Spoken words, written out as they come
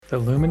the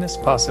Luminous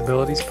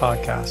Possibilities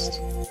podcast.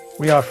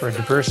 We offer a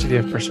diversity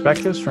of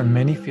perspectives from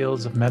many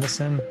fields of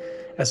medicine,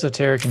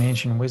 esoteric and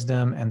ancient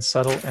wisdom, and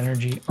subtle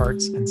energy,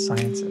 arts, and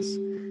sciences.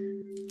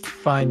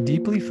 Find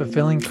deeply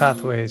fulfilling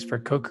pathways for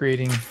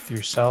co-creating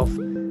yourself,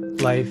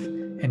 life,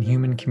 and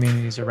human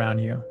communities around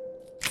you.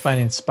 Find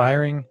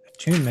inspiring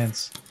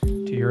attunements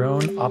to your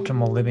own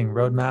optimal living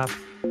roadmap,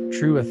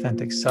 true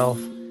authentic self,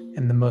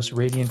 and the most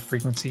radiant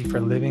frequency for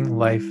living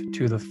life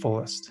to the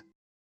fullest.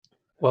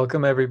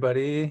 Welcome,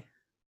 everybody.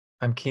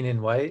 I'm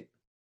Keenan White,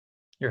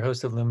 your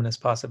host of Luminous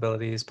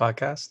Possibilities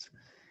podcast.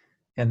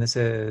 And this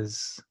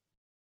is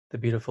the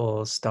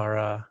beautiful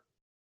Stara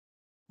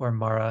or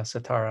Mara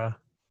Satara.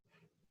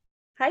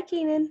 Hi,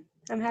 Keenan.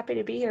 I'm happy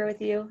to be here with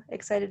you.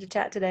 Excited to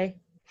chat today.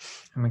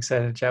 I'm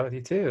excited to chat with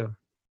you too.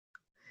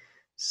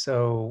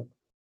 So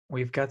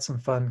we've got some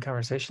fun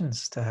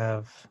conversations to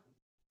have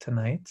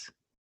tonight.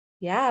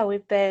 Yeah,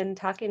 we've been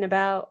talking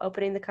about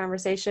opening the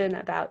conversation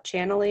about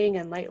channeling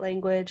and light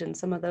language and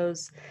some of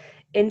those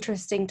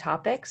interesting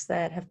topics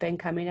that have been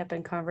coming up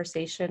in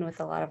conversation with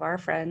a lot of our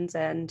friends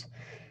and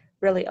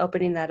really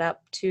opening that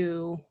up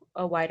to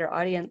a wider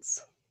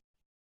audience.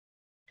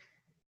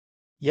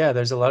 Yeah,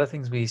 there's a lot of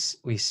things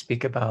we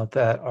speak about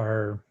that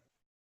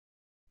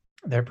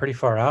they're pretty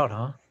far out,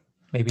 huh?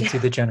 Maybe to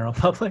the general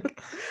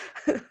public.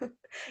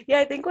 Yeah,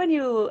 I think when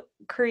you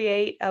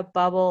create a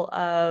bubble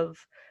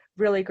of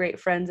really great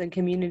friends and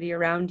community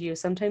around you,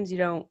 sometimes you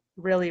don't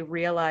really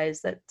realize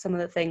that some of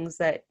the things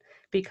that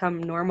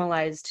become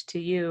normalized to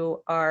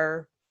you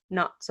are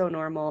not so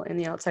normal in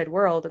the outside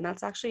world. And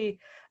that's actually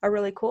a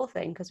really cool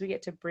thing because we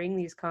get to bring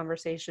these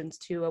conversations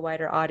to a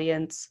wider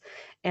audience.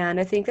 And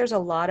I think there's a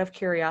lot of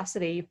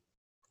curiosity.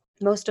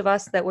 Most of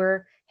us that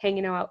we're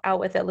hanging out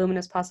with at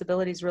Luminous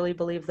Possibilities really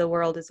believe the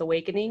world is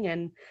awakening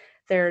and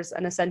there's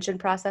an ascension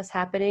process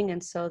happening.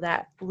 And so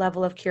that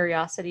level of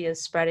curiosity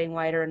is spreading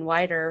wider and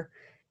wider.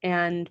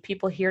 And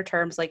people hear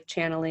terms like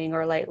channeling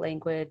or light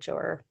language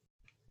or,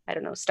 I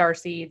don't know, star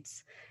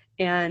seeds.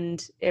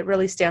 And it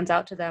really stands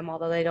out to them,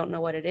 although they don't know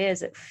what it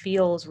is. It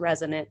feels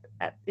resonant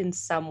in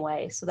some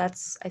way. So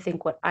that's, I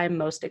think, what I'm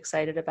most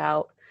excited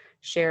about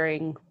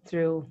sharing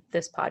through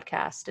this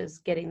podcast is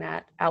getting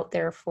that out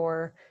there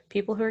for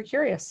people who are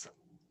curious.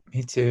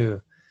 Me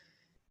too.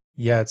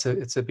 Yeah,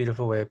 it's a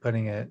beautiful way of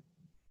putting it.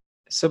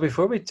 So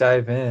before we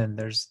dive in,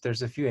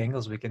 there's a few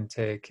angles we can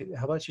take.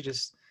 How about you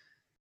just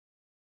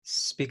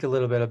speak a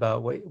little bit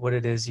about what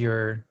it is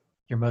you're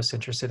most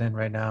interested in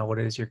right now? What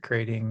it is you're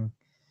creating?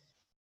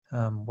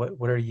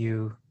 What are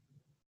you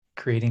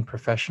creating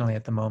professionally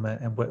at the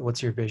moment, and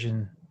what's your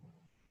vision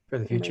for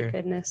the Oh my future?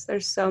 goodness,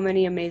 there's so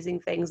many amazing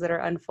things that are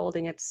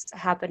unfolding. It's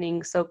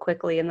happening so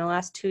quickly. In the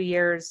last 2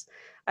 years,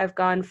 I've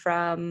gone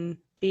from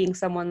being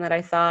someone that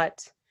I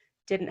thought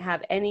didn't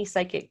have any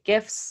psychic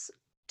gifts,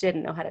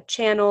 didn't know how to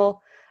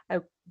channel, I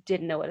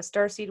didn't know what a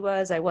starseed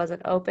was, I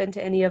wasn't open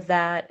to any of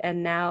that.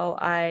 And now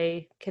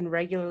I can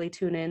regularly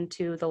tune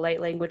into the light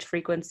language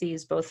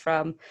frequencies, both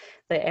from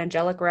the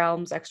angelic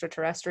realms,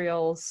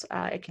 extraterrestrials.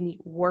 I can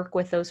work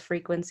with those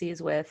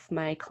frequencies with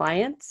my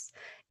clients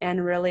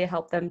and really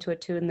help them to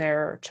attune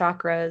their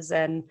chakras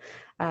and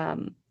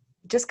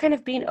just kind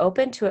of being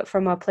open to it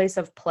from a place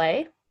of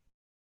play.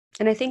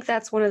 And I think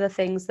that's one of the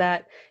things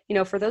that,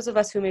 for those of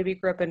us who maybe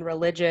grew up in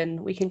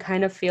religion, we can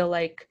kind of feel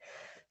like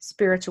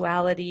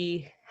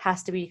spirituality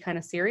has to be kind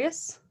of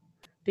serious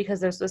because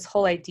there's this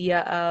whole idea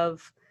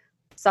of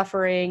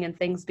suffering and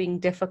things being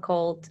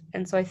difficult.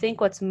 And so I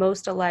think what's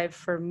most alive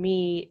for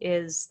me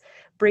is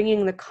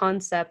bringing the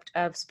concept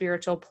of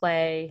spiritual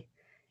play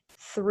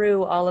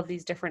through all of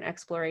these different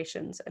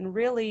explorations and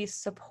really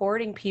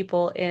supporting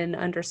people in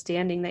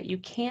understanding that you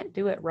can't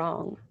do it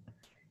wrong.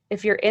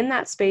 If you're in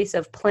that space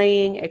of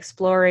playing,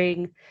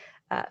 exploring,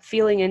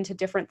 feeling into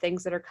different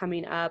things that are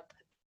coming up,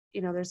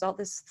 there's all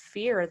this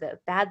fear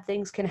that bad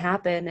things can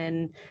happen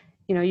and,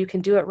 you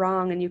can do it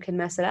wrong and you can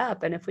mess it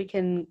up. And if we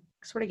can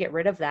sort of get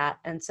rid of that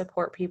and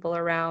support people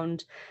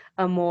around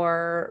a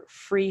more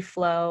free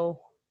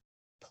flow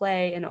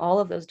play in all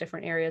of those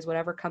different areas,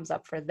 whatever comes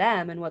up for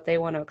them and what they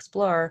want to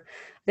explore,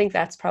 I think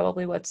that's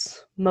probably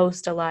what's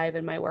most alive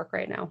in my work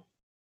right now.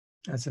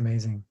 That's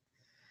amazing.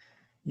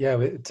 Yeah,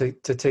 to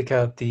take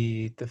out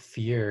the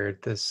fear,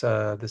 this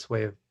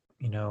way of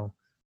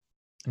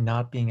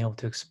not being able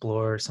to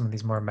explore some of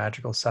these more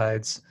magical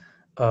sides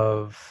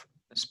of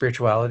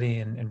spirituality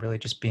and really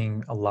just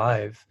being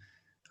alive.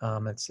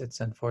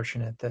 It's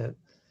unfortunate that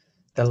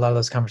a lot of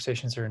those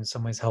conversations are in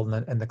some ways held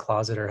in the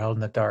closet or held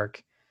in the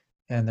dark.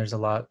 And there's a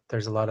lot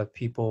of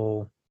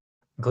people,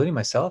 including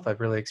myself, I've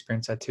really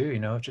experienced that too.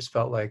 It just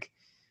felt like,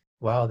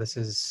 wow,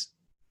 this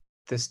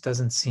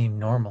doesn't seem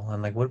normal.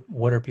 And like,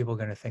 what are people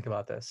going to think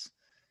about this?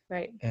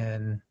 Right.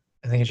 And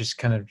I think it just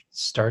kind of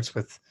starts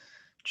with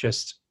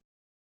just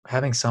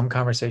having some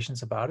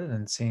conversations about it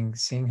and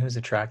seeing who's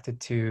attracted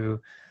to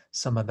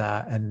some of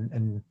that.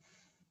 And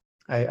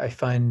I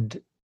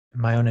find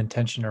my own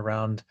intention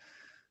around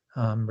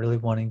really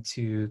wanting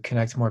to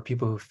connect to more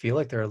people who feel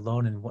like they're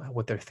alone in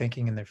what they're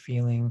thinking and they're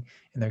feeling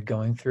and they're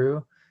going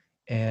through,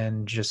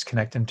 and just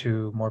connect them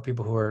to more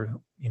people who are,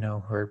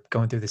 who are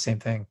going through the same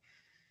thing.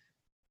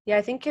 Yeah,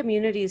 I think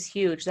community is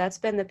huge. That's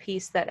been the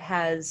piece that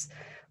has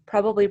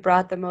probably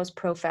brought the most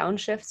profound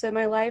shifts in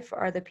my life,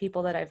 are the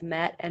people that I've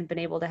met and been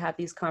able to have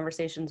these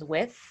conversations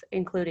with,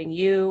 including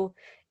you,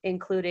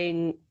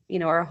 including,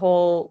 our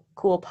whole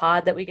cool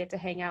pod that we get to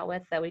hang out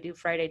with, that we do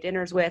Friday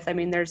dinners with. I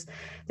mean, there's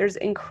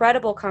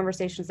incredible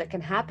conversations that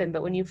can happen,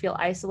 but when you feel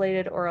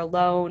isolated or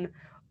alone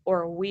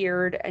or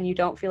weird and you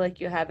don't feel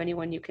like you have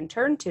anyone you can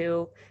turn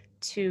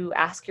to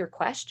ask your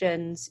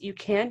questions, you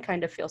can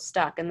kind of feel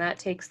stuck, and that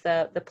takes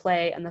the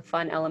play and the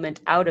fun element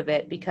out of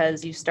it,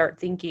 because you start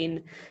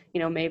thinking,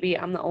 maybe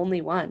I'm the only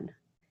one.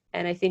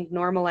 And I think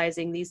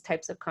normalizing these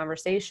types of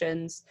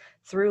conversations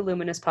through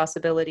Luminous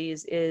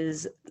Possibilities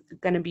is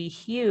going to be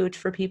huge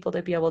for people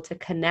to be able to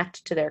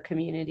connect to their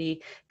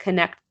community,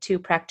 connect to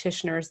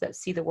practitioners that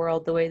see the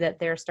world the way that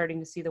they're starting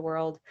to see the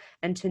world,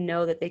 and to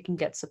know that they can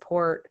get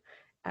support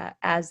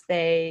as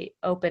they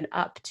open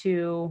up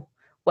to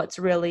what's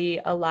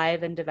really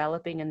alive and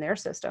developing in their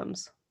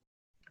systems.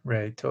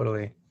 Right,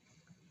 totally.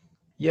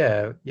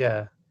 Yeah,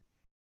 yeah.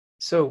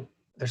 So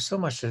there's so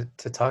much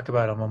to talk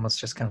about. I'm almost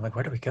just kind of like,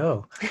 where do we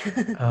go?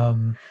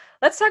 Um,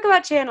 Let's talk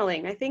about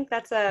channeling. I think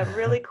that's a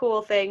really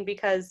cool thing,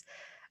 because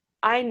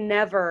I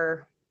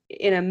never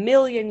in a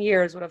million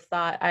years would have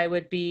thought I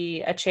would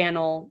be a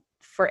channel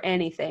for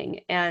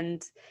anything.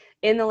 And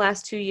in the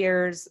last 2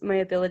 years, my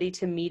ability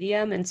to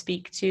medium and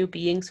speak to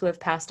beings who have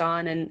passed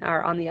on and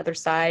are on the other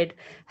side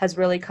has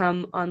really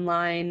come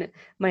online.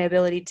 My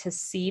ability to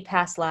see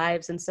past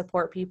lives and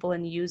support people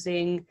in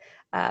using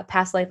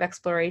past life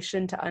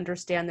exploration to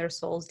understand their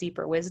soul's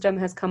deeper wisdom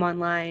has come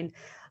online.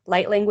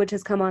 Light language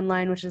has come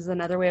online, which is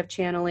another way of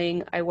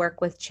channeling. I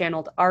work with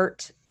channeled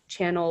art,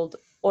 channeled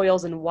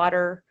oils and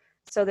water.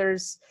 So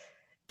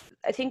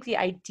I think the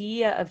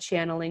idea of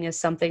channeling is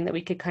something that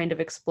we could kind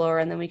of explore,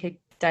 and then we could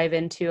dive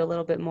into a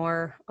little bit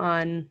more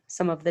on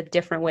some of the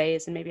different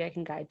ways, and maybe I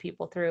can guide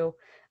people through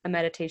a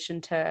meditation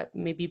to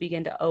maybe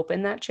begin to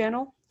open that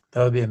channel.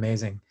 that would be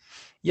amazing.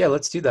 Yeah,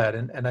 let's do that.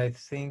 And I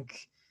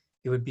think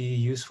it would be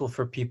useful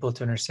for people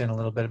to understand a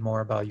little bit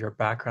more about your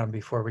background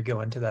before we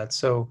go into that.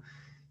 So,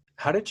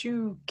 how did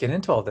you get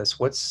into all this?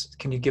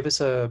 Can you give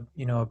us a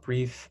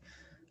brief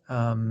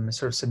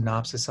sort of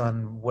synopsis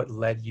on what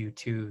led you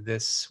to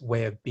this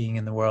way of being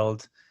in the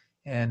world?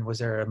 And was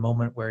there a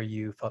moment where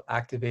you felt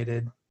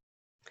activated?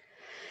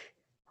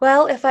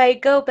 Well, if I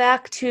go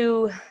back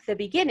to the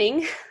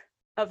beginning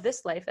of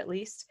this life, at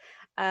least,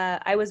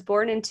 I was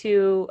born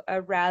into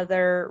a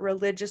rather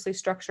religiously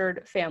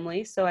structured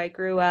family. So I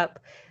grew up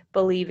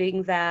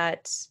believing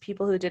that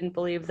people who didn't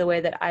believe the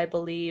way that I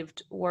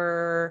believed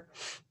were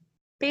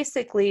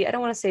basically, I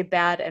don't want to say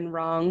bad and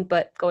wrong,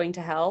 but going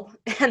to hell.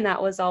 And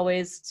that was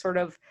always sort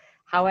of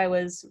how I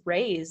was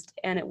raised.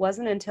 And it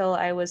wasn't until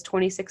I was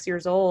 26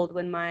 years old,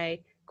 when my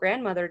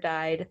grandmother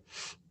died,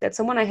 that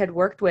someone I had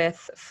worked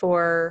with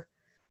for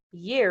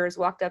years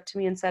walked up to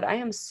me and said, "I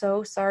am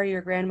so sorry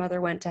your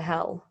grandmother went to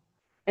hell."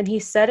 And he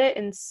said it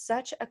in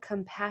such a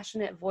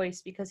compassionate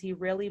voice, because he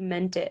really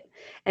meant it.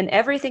 And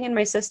everything in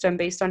my system,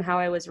 based on how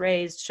I was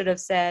raised, should have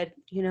said,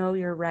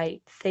 "You're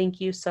right. Thank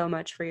you so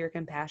much for your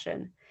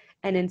compassion."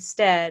 And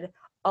instead,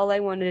 all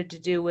I wanted to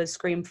do was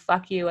scream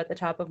 "fuck you" at the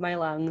top of my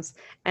lungs.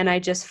 And I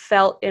just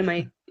felt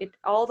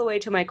all the way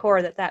to my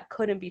core that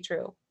couldn't be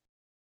true.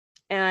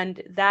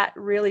 And that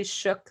really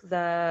shook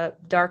the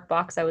dark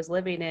box I was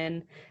living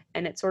in,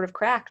 and it sort of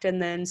cracked. And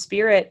then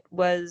spirit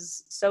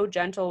was so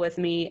gentle with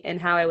me in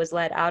how I was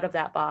led out of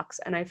that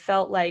box, and I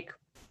felt like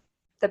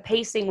the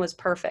pacing was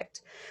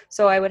perfect.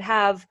 So I would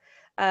have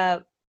uh,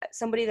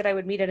 somebody that I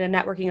would meet at a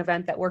networking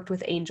event that worked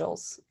with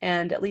angels,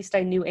 and at least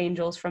I knew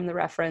angels from the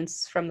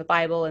reference from the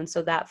Bible, and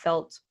so that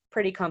felt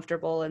pretty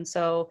comfortable. And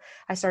so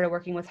I started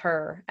working with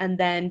her, and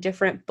then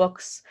different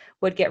books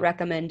would get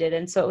recommended.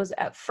 And so it was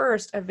at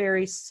first a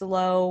very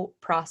slow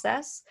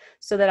process,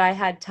 so that I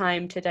had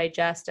time to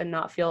digest and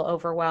not feel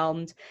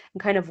overwhelmed,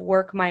 and kind of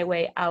work my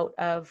way out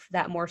of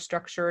that more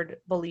structured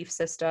belief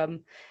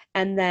system.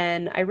 And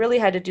then I really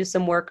had to do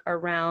some work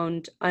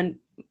around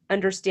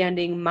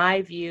understanding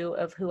my view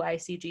of who I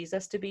see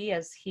Jesus to be,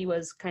 as he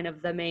was kind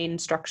of the main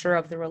structure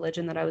of the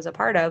religion that I was a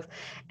part of.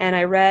 And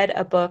I read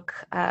a book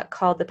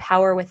called The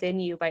Power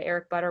Within You by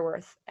Eric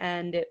Butterworth.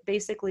 And it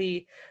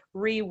basically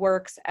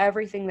reworks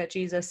everything that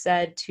Jesus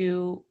said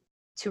to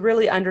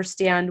really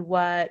understand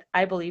what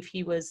I believe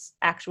he was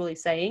actually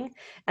saying.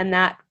 And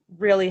that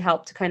really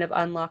helped to kind of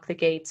unlock the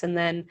gates. And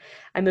then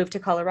I moved to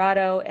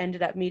Colorado,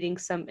 ended up meeting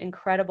some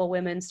incredible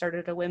women,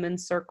 started a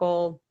women's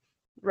circle,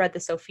 read the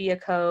Sophia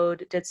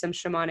Code, did some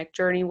shamanic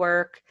journey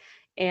work,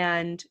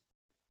 and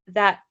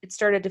that it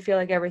started to feel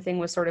like everything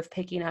was sort of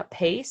picking up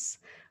pace,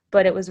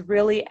 but it was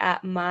really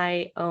at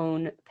my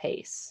own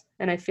pace.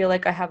 And I feel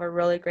like I have a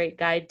really great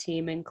guide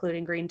team,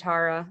 including Green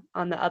Tara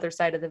on the other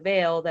side of the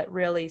veil, that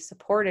really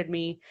supported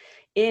me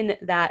in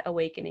that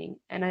awakening.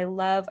 And I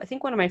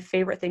think one of my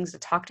favorite things to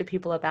talk to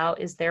people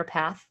about is their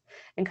path,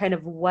 and kind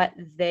of what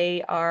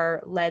they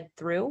are led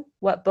through,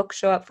 what books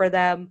show up for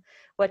them,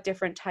 what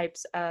different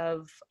types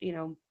of,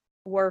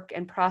 work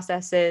and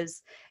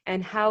processes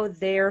and how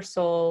their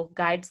soul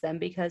guides them,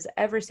 because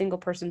every single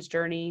person's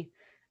journey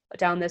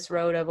down this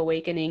road of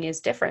awakening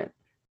is different.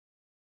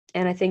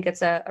 And I think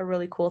it's a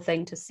really cool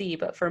thing to see.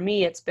 But for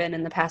me, it's been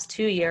in the past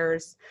 2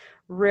 years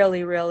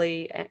really,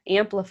 really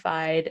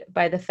amplified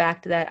by the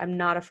fact that I'm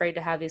not afraid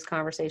to have these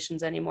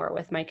conversations anymore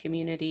with my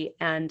community.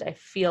 And I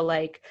feel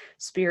like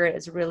Spirit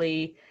is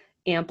really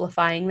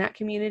amplifying that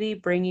community,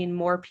 bringing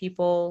more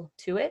people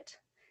to it.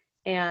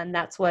 And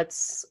that's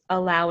what's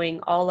allowing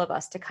all of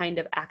us to kind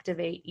of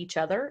activate each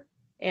other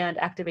and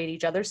activate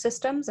each other's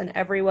systems. And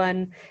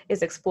everyone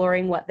is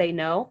exploring what they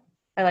know.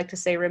 I like to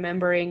say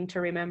remembering to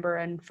remember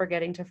and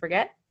forgetting to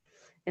forget,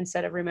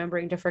 instead of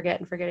remembering to forget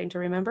and forgetting to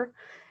remember.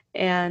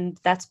 And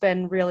that's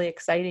been really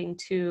exciting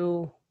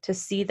to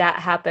see that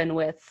happen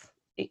with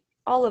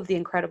all of the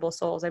incredible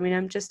souls. I mean,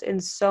 I'm just in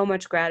so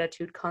much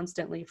gratitude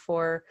constantly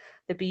for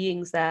the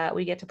beings that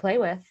we get to play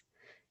with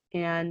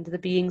and the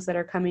beings that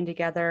are coming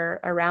together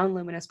around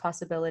luminous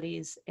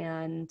possibilities,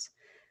 and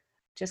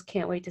just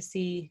can't wait to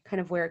see kind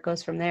of where it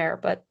goes from there.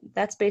 But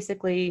that's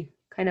basically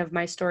kind of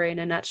my story in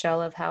a nutshell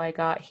of how I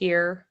got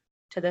here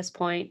to this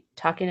point,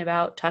 talking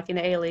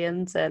to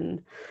aliens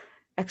and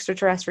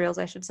extraterrestrials,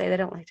 I should say. They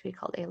don't like to be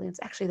called aliens.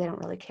 Actually, they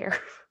don't really care.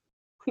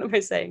 What am I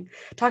saying?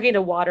 Talking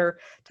to water,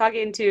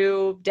 talking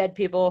to dead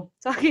people,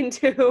 talking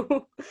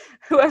to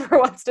whoever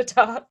wants to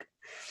talk.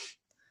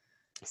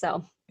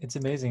 So It's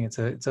amazing.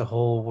 It's a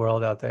whole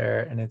world out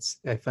there, and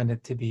I find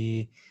it to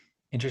be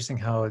interesting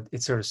how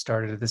it sort of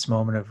started at this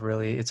moment of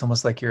really. It's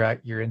almost like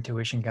your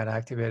intuition got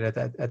activated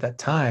at that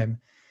time,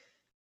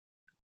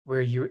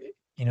 where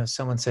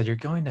someone said you're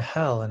going to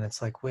hell, and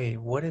it's like, wait,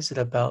 what is it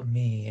about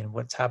me and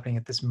what's happening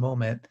at this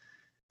moment?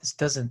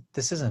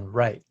 This isn't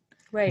right.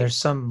 right. There's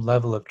some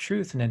level of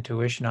truth and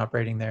intuition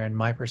operating there in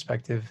my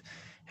perspective,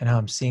 and how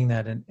I'm seeing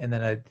that, and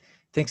that I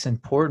think it's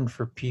important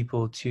for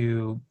people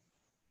to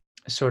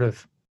sort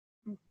of,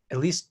 at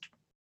least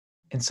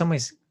in some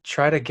ways,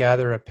 try to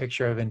gather a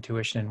picture of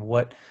intuition and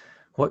what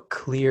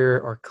clear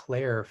or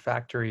clair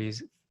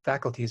faculties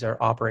are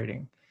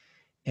operating.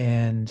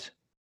 And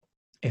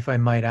if I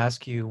might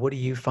ask you, what do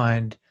you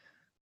find,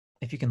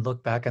 if you can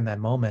look back on that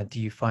moment,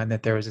 do you find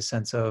that there was a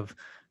sense of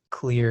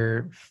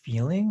clear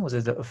feeling? Was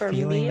it a For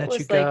feeling me, that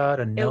you got,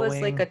 a it was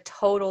like knowing? a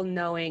total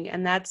knowing,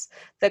 and that's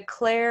the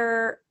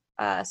clair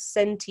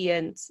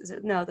sentience.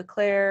 No, the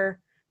clair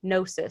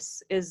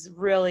gnosis is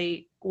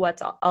really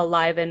what's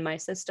alive in my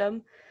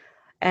system.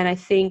 And I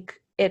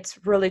think it's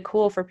really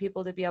cool for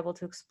people to be able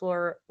to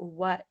explore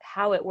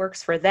how it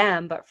works for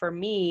them. But for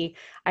me,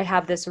 I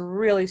have this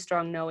really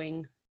strong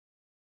knowing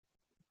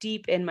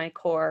deep in my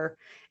core.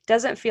 It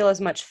doesn't feel as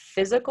much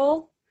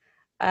physical,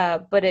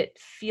 but it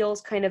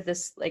feels kind of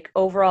this like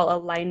overall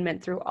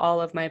alignment through all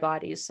of my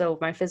bodies. So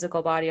my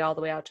physical body all the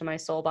way out to my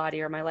soul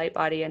body or my light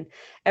body, and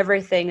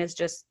everything is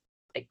just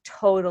like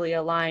totally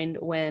aligned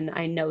when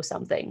I know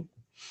something.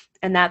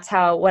 And that's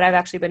how what I've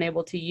actually been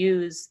able to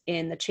use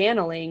in the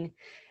channeling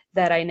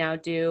that I now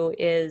do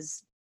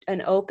is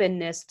an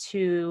openness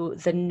to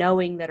the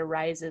knowing that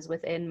arises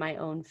within my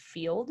own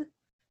field.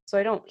 So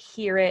I don't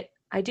hear it.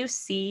 I do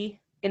see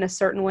in a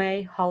certain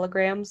way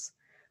holograms,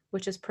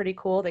 which is pretty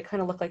cool. They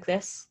kind of look like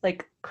this,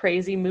 like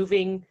crazy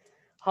moving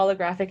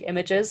holographic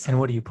images. And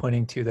what are you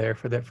pointing to there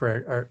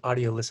for our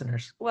audio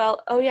listeners?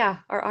 Well, oh yeah,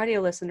 our audio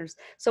listeners.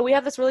 So we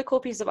have this really cool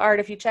piece of art.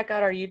 If you check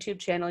out our YouTube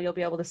channel, you'll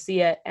be able to see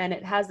it. And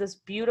it has this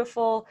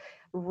beautiful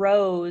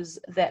rose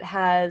that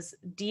has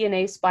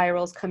DNA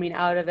spirals coming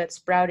out of it,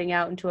 sprouting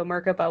out into a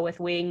Merkaba with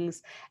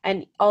wings.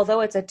 And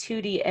although it's a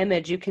 2D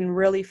image, you can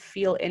really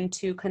feel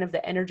into kind of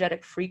the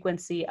energetic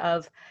frequency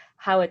of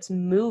how it's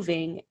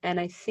moving. And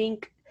I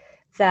think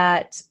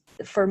that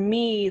for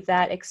me,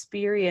 that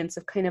experience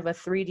of kind of a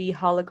 3D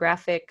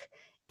holographic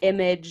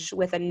image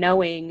with a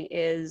knowing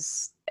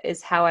is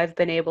how I've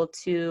been able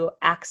to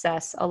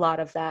access a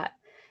lot of that.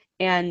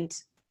 And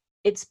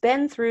it's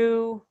been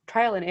through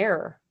trial and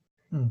error.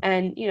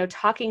 And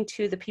talking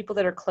to the people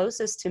that are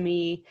closest to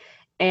me,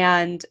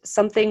 and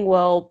something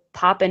will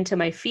pop into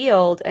my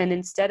field, and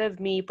instead of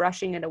me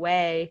brushing it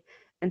away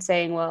and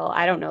saying, well,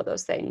 I don't know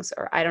those things,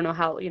 or I don't know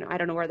how, I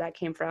don't know where that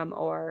came from,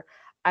 or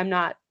I'm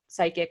not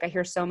psychic. I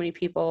hear so many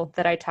people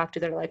that I talk to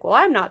that are like, well,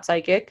 I'm not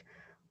psychic.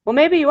 Well,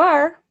 maybe you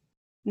are.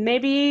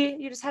 Maybe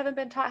you just haven't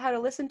been taught how to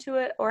listen to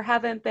it, or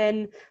haven't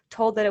been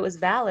told that it was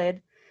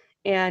valid.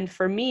 And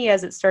for me,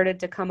 as it started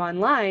to come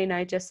online,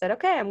 I just said,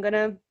 okay, I'm going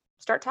to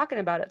start talking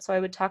about it. So I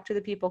would talk to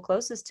the people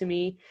closest to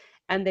me,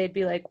 and they'd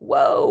be like,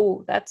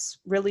 whoa, that's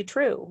really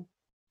true.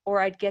 Or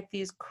I'd get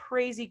these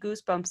crazy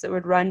goosebumps that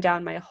would run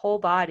down my whole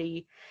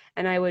body.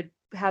 And I would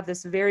have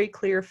this very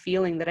clear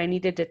feeling that I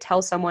needed to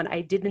tell someone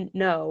I didn't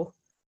know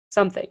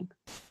something.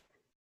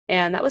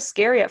 And that was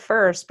scary at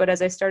first, but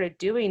as I started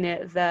doing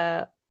it,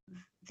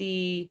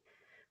 the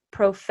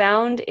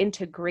profound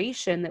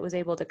integration that was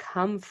able to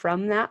come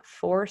from that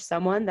for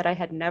someone that I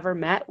had never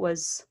met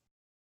was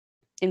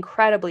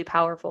incredibly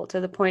powerful, to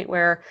the point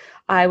where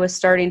I was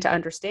starting to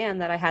understand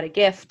that I had a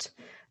gift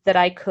that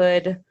I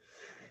could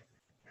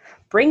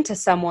bring to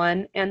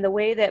someone. And the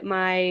way that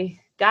my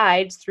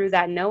guides through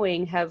that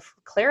knowing have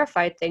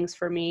clarified things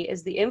for me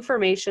is the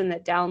information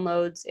that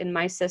downloads in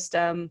my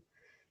system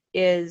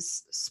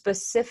is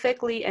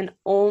specifically and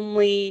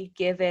only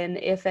given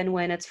if and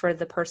when it's for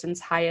the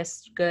person's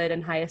highest good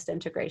and highest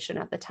integration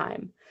at the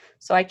time.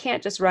 So I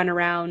can't just run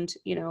around,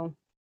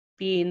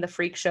 being the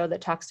freak show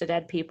that talks to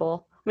dead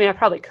people. I mean, I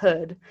probably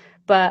could,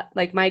 but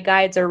like my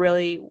guides are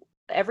really,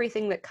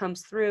 everything that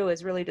comes through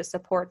is really to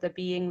support the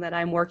being that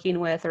I'm working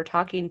with or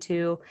talking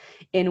to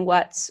in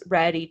what's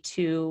ready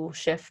to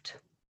shift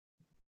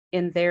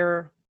in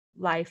their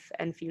life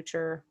and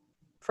future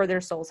for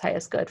their soul's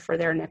highest good, for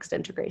their next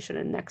integration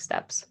and next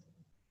steps.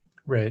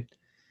 Right.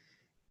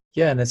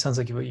 Yeah, and it sounds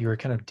like what you were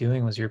kind of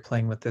doing was you're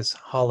playing with this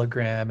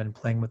hologram and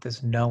playing with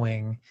this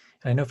knowing.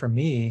 And I know for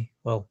me,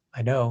 well,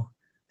 I know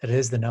that it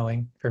is the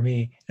knowing for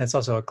me, and it's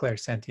also a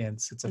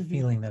clairsentience. It's a Mm-hmm.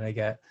 feeling that I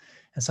get.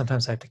 And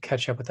sometimes I have to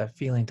catch up with that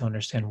feeling to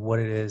understand what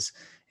it is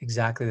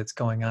exactly that's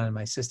going on in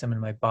my system and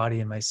my body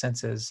and my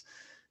senses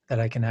that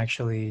I can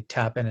actually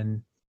tap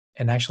in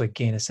and actually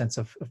gain a sense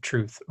of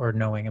truth or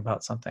knowing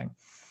about something.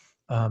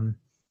 Um,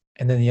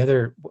 and then the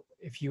other,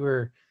 if you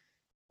were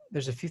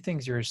there's a few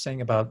things you were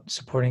saying about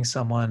supporting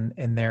someone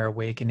in their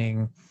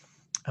awakening.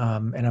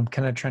 And I'm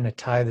kind of trying to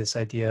tie this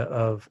idea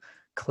of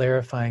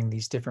clarifying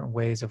these different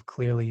ways of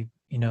clearly,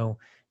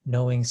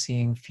 knowing,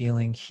 seeing,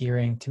 feeling,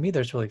 hearing. To me,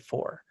 there's really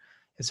four.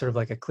 It's sort of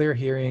like a clear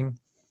hearing,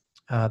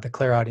 the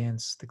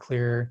clairaudience, the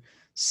clear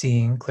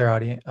seeing,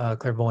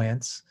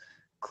 clairvoyance,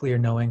 clear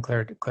knowing,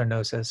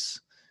 clairgnosis,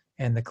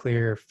 and the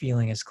clear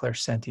feeling is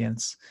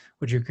clairsentience.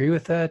 Would you agree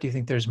with that? Do you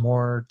think there's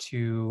more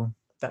to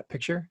that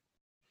picture?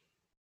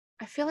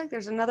 I feel like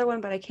there's another one,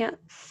 but I can't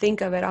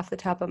think of it off the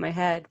top of my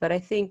head. But I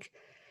think,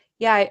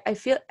 yeah, I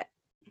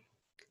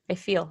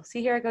feel.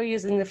 See, here I go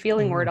using the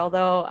feeling word, Mm,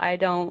 although I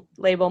don't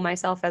label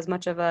myself as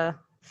much of a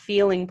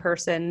feeling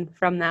person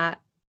from that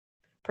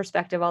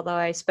perspective, although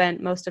I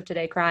spent most of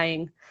today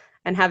crying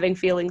and having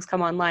feelings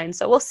come online.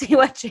 So we'll see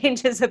what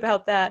changes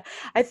about that.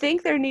 I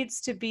think there needs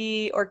to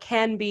be or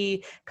can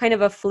be kind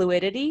of a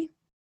fluidity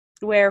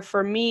where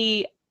for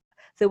me,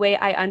 the way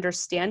I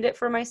understand it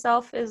for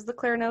myself is the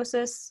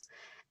clairgnosis.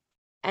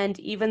 And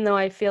even though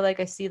I feel like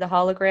I see the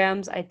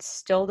holograms, I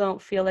still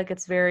don't feel like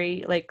it's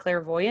very like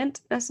clairvoyant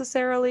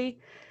necessarily.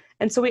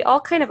 And so we all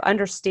kind of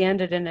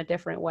understand it in a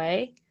different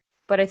way.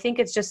 But I think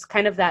it's just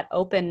kind of that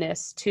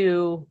openness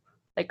to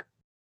like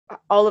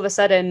all of a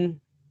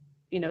sudden,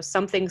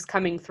 something's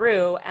coming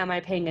through. Am I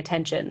paying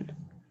attention?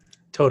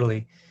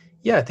 totally.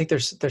 Yeah, I think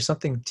there's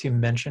something to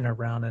mention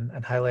around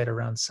and highlight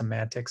around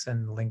semantics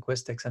and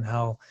linguistics and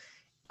how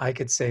I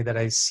could say that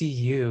I see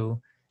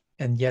you,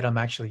 and yet I'm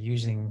actually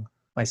using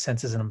my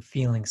senses and I'm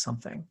feeling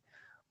something.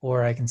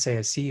 Or I can say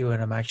I see you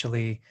and I'm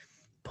actually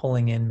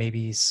pulling in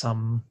maybe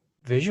some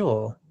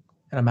visual,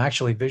 and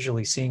I'm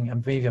visually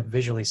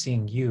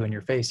seeing you and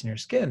your face and your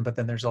skin, but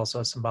then there's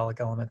also a symbolic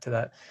element to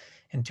that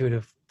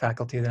intuitive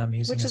faculty that I'm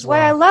using Which as is why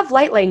I well. love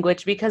light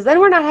language, because then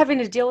we're not having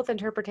to deal with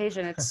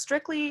interpretation. It's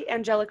strictly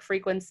angelic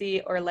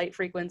frequency or light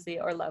frequency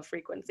or love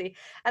frequency.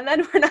 And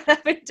then we're not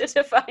having to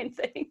define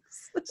things.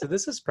 So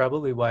this is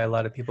probably why a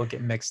lot of people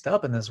get mixed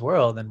up in this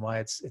world and why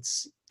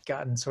it's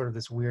gotten sort of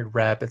this weird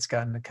rep. It's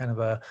gotten a kind of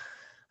a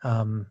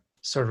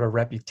sort of a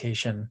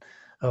reputation.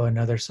 Oh,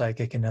 another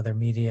psychic, another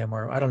medium,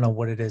 or I don't know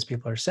what it is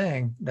people are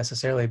saying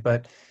necessarily,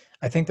 but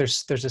I think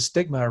there's a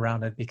stigma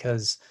around it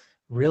because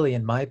really,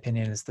 in my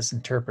opinion, it's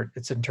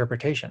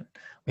interpretation.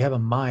 We have a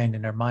mind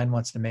and our mind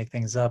wants to make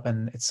things up,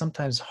 and it's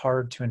sometimes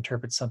hard to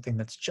interpret something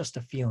that's just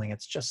a feeling.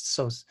 It's just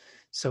so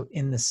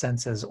in the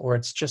senses, or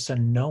it's just a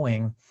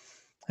knowing,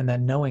 and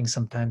that knowing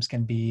sometimes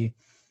can be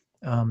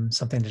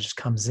something that just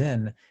comes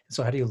in.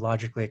 So how do you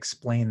logically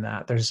explain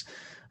that?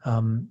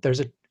 An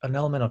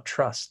element of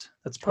trust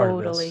that's part of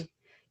this. Totally.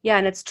 Yeah.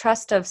 And it's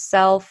trust of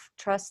self,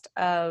 trust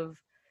of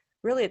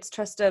really, it's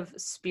trust of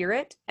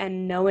spirit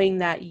and knowing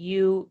that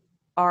you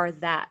are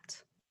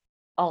that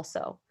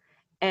also.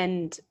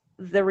 And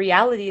the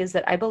reality is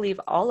that I believe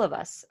all of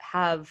us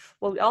have,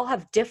 well, we all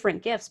have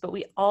different gifts, but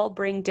we all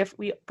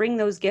we bring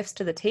those gifts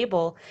to the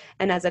table.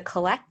 And as a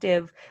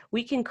collective,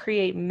 we can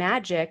create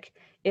magic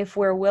if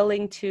we're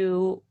willing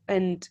to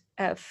and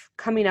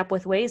coming up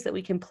with ways that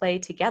we can play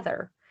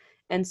together.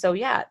 And so,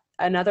 yeah,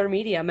 another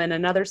medium and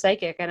another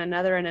psychic and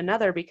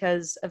another,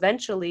 because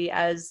eventually,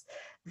 as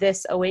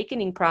this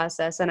awakening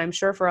process, and I'm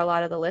sure for a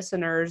lot of the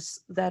listeners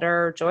that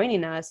are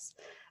joining us,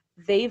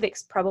 they've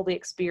probably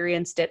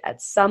experienced it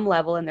at some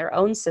level in their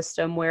own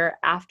system where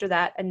after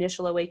that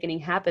initial awakening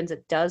happens,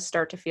 it does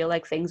start to feel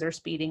like things are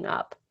speeding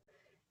up.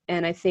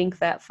 And I think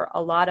that for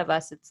a lot of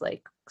us, it's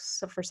like,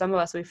 so for some of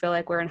us, we feel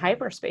like we're in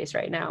hyperspace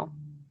right now.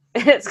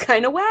 It's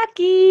kind of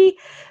wacky,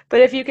 but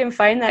if you can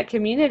find that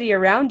community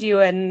around you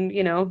and,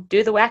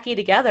 do the wacky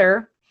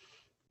together,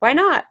 why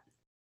not?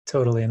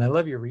 Totally. And I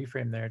love your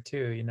reframe there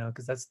too,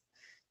 because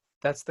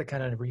that's the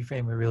kind of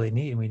reframe we really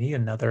need. We need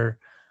another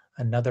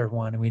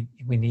one. We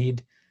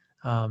need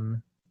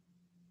um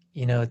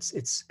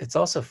it's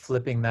also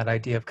flipping that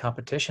idea of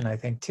competition, I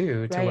think,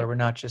 too, to where Right. we're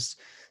not just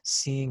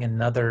seeing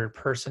another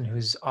person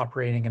who's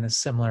operating in a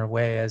similar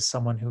way as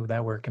someone who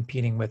that we're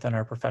competing with in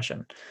our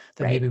profession.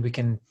 That Right. maybe we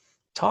can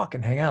talk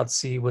and hang out,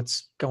 see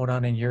what's going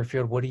on in your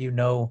field. What do you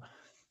know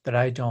that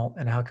I don't,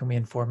 and how can we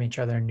inform each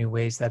other in new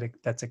ways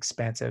that's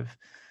expansive?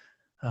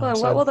 Well, and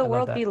So what will the I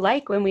love world be that.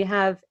 like when we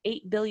have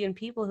 8 billion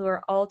people who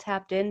are all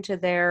tapped into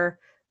their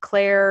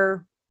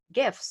Claire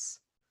gifts?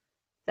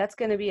 That's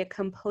going to be a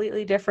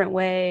completely different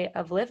way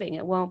of living.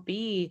 It won't,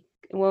 we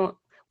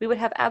would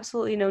have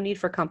absolutely no need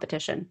for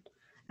competition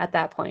at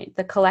that point.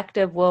 The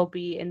collective will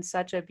be in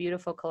such a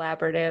beautiful,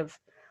 collaborative,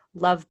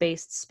 love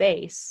based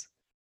space.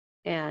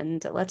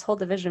 And let's hold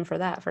the vision for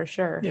that for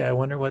sure. Yeah, I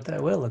wonder what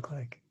that will look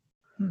like.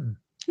 Hmm.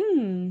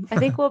 I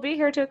think we'll be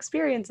here to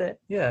experience it.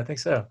 Yeah, I think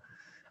so.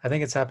 I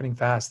think it's happening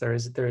fast. There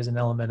is an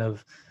element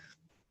of,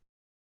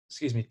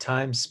 excuse me,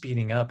 time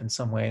speeding up in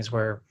some ways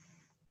where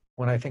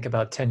when I think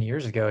about 10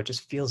 years ago, it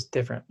just feels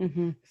different.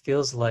 Mm-hmm. It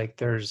feels like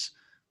there's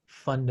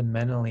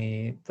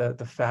fundamentally the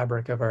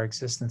fabric of our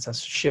existence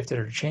has shifted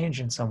or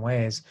changed in some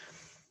ways.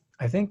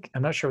 I think,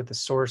 I'm not sure what the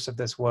source of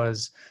this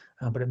was,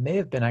 but it may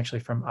have been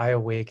actually from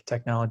iAwake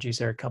Technologies.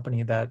 They're a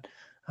company that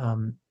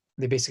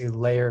they basically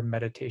layer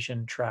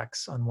meditation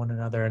tracks on one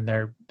another, and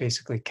they're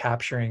basically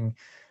capturing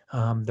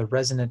the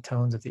resonant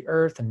tones of the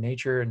earth and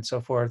nature and so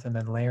forth, and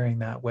then layering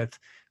that with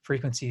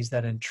frequencies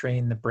that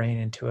entrain the brain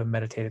into a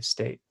meditative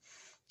state.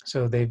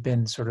 So they've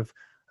been sort of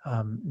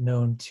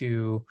known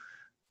to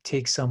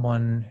take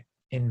someone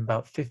in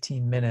about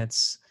 15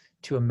 minutes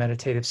to a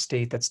meditative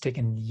state that's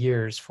taken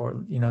years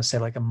for, say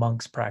like a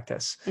monk's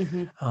practice.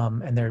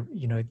 Mm-hmm. And they're,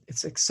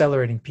 it's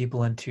accelerating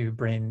people into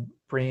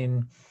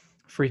brain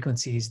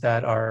frequencies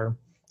that are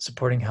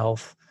supporting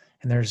health.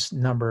 And there's a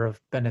number of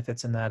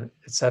benefits in that,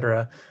 et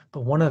cetera.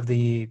 But one of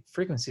the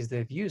frequencies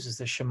they've used is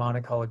the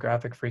shamanic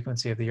holographic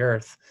frequency of the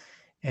earth.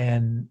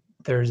 And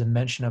there's a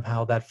mention of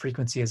how that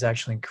frequency has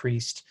actually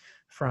increased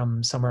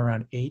from somewhere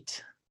around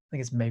 8, I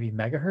think it's maybe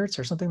megahertz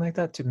or something like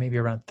that, to maybe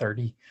around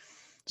 30.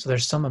 So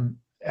there's some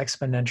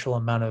exponential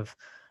amount of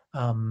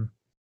um,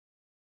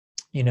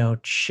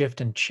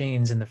 shift and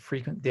change in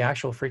the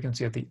actual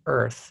frequency of the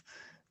earth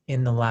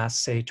in the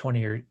last, say,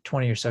 20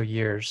 or so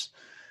years.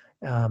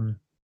 And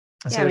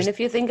Yeah, so I mean, there's if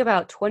you think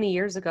about 20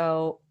 years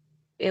ago,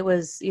 it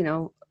was,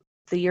 the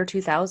year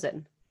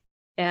 2000.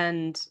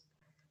 And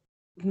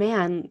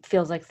man,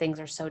 feels like things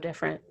are so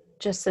different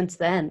just since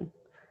then,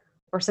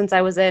 or since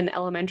I was in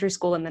elementary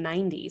school in the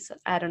 90s.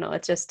 I don't know.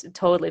 It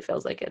totally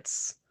feels like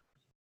it's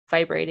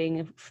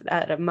vibrating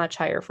at a much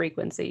higher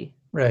frequency.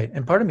 right.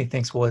 And part of me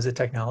thinks, well, is it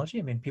technology?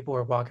 I mean, people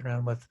were walking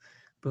around with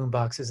boom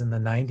boxes in the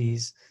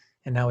 90s,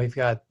 and now we've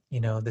got,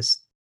 this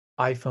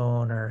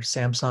iPhone or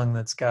Samsung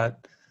that's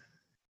got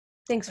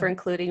Thanks for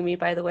including me,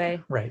 by the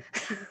way. right,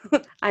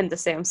 I'm the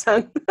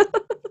Samsung.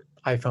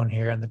 iPhone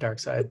here on the dark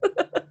side.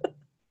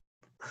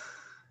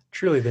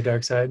 Truly the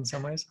dark side in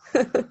some ways,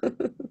 at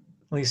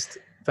least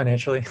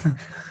financially.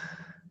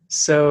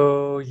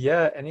 So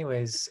yeah,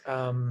 anyways,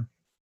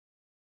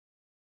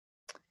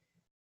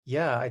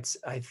 yeah,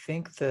 I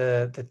think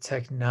the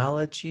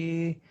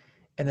technology,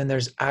 and then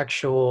there's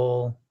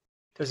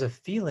a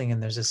feeling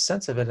and there's a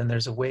sense of it, and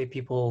there's a way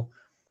people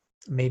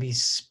maybe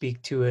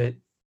speak to it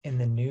in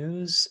the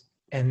news.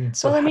 And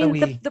so Well, I how do mean,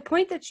 the we the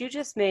point that you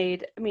just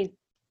made, I mean,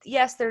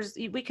 yes,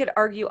 we could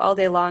argue all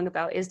day long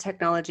about is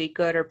technology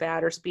good or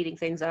bad or speeding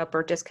things up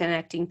or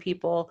disconnecting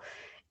people.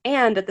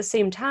 And at the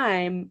same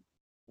time,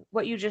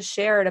 what you just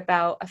shared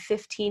about a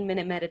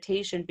 15-minute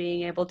meditation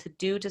being able to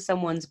do to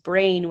someone's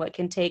brain what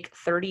can take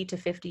 30 to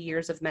 50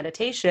 years of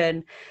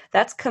meditation,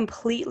 that's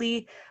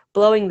completely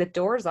blowing the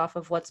doors off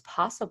of what's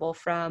possible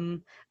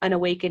from an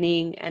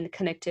awakening and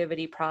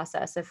connectivity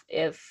process.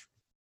 If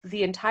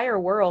the entire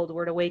world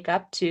were to wake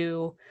up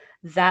to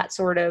that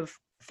sort of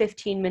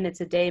 15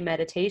 minutes a day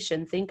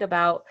meditation, think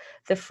about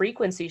the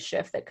frequency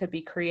shift that could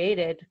be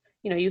created.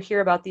 You hear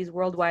about these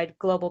worldwide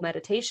global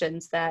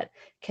meditations that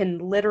can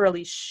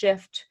literally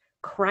shift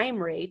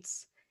crime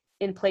rates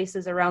in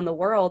places around the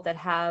world that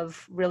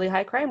have really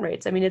high crime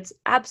rates. I mean, it's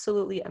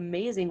absolutely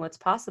amazing what's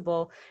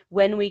possible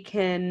when we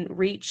can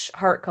reach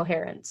heart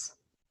coherence.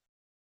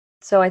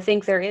 So I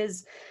think there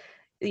is,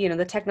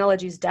 the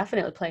technology is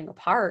definitely playing a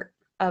part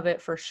of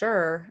it for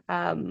sure,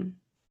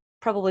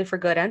 probably for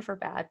good and for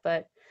bad,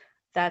 but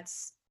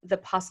that's the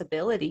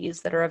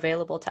possibilities that are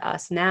available to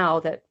us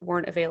now that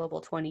weren't available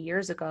 20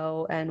 years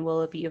ago and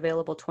will be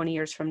available 20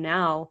 years from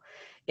now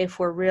if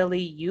we're really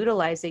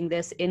utilizing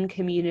this in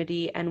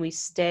community and we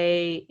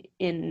stay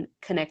in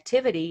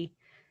connectivity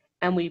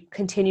and we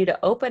continue to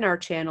open our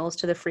channels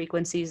to the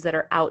frequencies that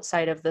are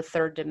outside of the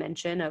third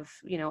dimension of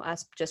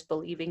us just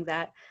believing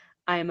that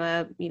I'm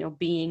a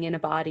being in a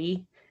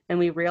body, and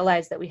we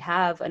realize that we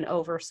have an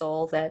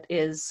oversoul that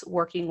is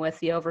working with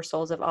the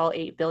oversouls of all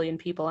 8 billion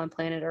people on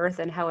planet earth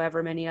and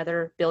however many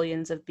other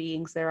billions of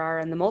beings there are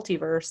in the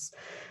multiverse.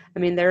 I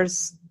mean,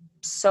 there's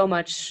so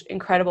much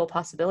incredible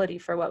possibility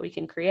for what we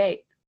can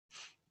create.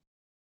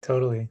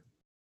 totally.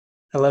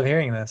 I love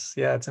hearing this.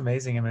 Yeah, it's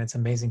amazing. I mean, it's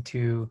amazing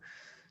to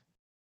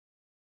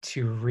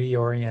to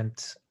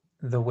reorient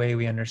the way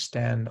we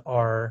understand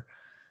our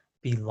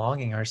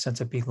belonging, our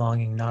sense of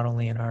belonging, not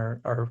only in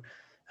our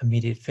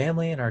immediate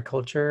family and our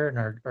culture and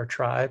our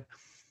tribe,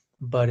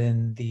 but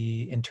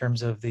in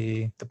terms of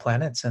the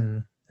planets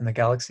and the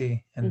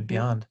galaxy and Mm-hmm.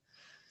 beyond.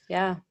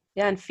 Yeah.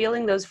 Yeah. And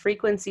feeling those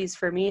frequencies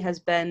for me has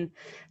been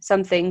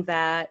something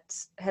that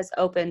has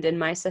opened in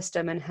my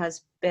system and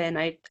has been,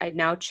 I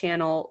now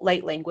channel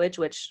light language,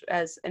 which,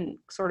 as a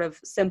sort of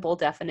simple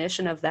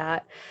definition of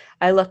that,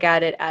 I look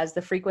at it as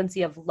the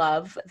frequency of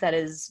love that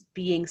is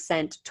being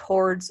sent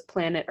towards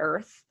planet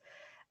Earth,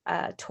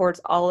 towards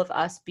all of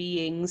us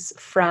beings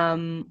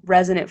from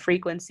resonant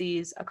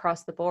frequencies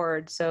across the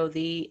board. So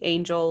the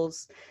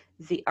angels,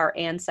 our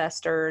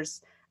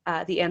ancestors,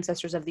 the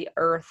ancestors of the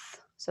earth.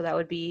 So that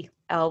would be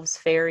elves,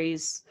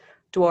 fairies,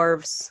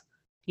 dwarves,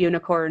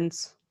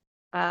 unicorns.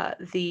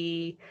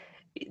 The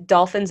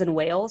dolphins and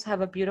whales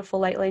have a beautiful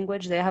light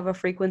language. They have a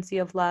frequency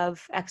of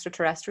love.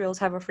 Extraterrestrials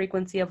have a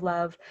frequency of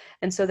love.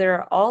 And so there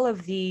are all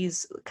of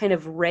these kind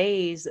of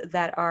rays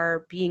that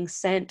are being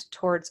sent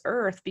towards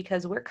Earth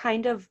because we're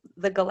kind of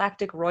the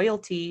galactic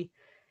royalty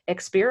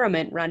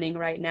experiment running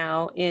right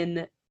now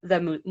in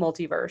the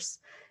multiverse.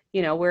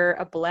 You know, we're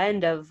a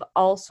blend of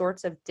all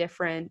sorts of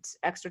different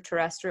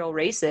extraterrestrial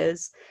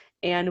races,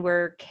 and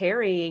we're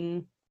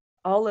carrying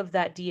all of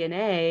that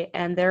DNA,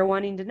 and they're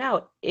wanting to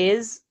know,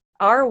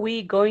 are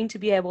we going to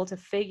be able to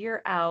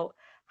figure out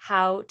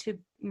how to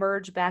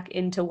merge back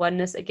into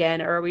oneness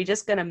again, or are we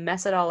just going to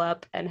mess it all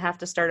up and have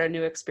to start a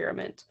new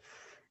experiment?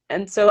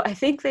 And so I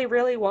think they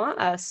really want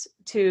us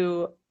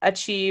to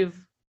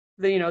achieve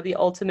the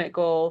ultimate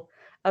goal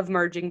of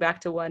merging back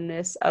to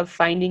oneness, of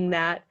finding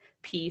that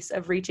peace,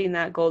 of reaching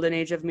that golden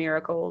age of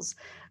miracles,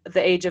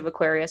 the age of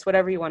Aquarius,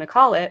 whatever you want to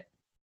call it.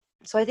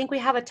 So I think we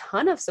have a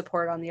ton of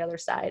support on the other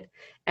side.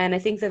 And I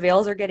think the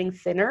veils are getting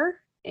thinner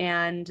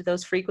and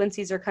those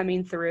frequencies are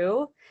coming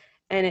through.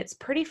 And it's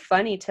pretty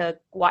funny to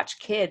watch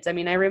kids. I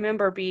mean, I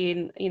remember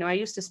I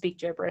used to speak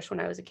gibberish when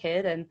I was a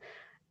kid, and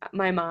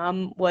my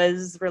mom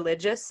was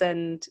religious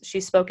and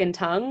she spoke in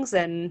tongues,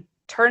 and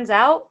turns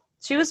out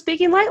she was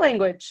speaking light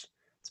language.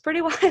 It's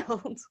pretty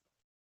wild.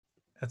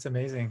 That's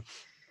amazing.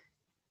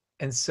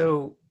 And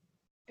so,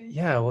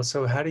 yeah, well,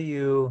 so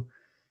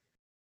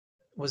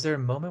was there a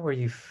moment where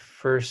you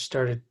first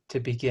started to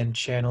begin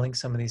channeling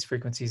some of these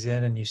frequencies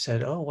in and you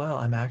said, "Oh, wow,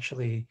 I'm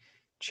actually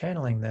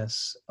channeling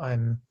this.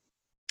 I'm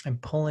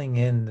pulling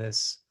in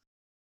this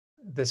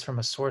from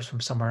a source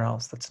from somewhere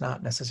else that's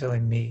not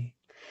necessarily me."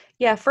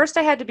 Yeah, first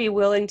I had to be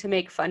willing to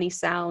make funny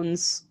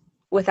sounds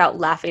without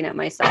laughing at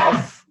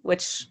myself,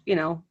 which,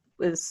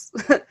 is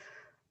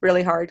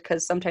really hard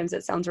because sometimes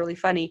it sounds really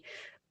funny.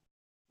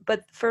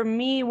 But for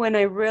me, when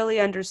I really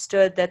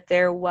understood that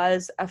there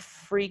was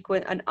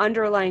an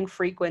underlying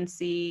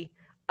frequency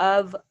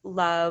of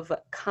love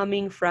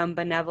coming from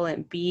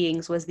benevolent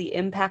beings, was the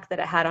impact that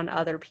it had on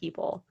other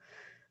people.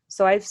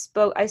 So I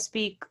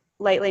speak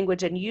light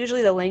language, and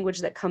usually the language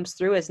that comes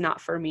through is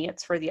not for me,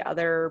 it's for the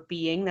other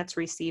being that's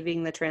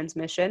receiving the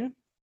transmission.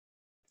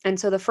 And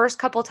so the first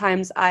couple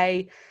times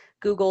I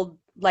Googled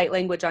light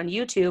language on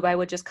YouTube, I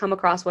would just come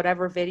across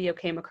whatever video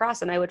came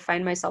across, and I would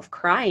find myself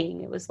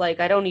crying. It was like,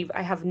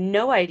 I have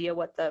no idea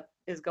what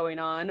is going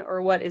on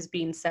or what is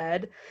being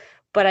said,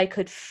 but I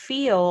could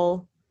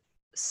feel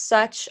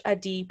such a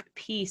deep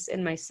peace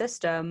in my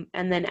system.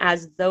 And then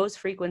as those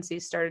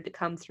frequencies started to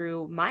come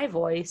through my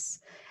voice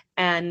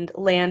and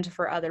land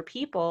for other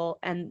people,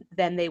 and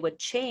then they would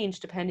change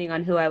depending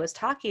on who I was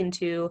talking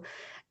to,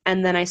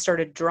 and then I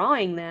started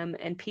drawing them,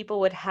 and people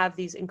would have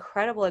these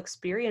incredible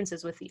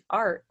experiences with the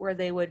art where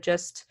they would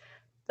just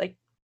like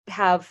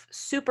have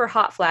super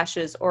hot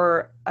flashes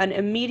or an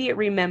immediate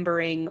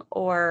remembering,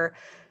 or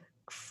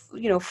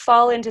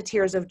fall into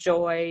tears of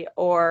joy,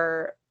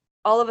 or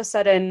all of a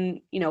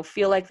sudden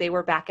feel like they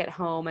were back at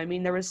home. I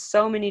mean, there was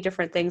so many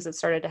different things that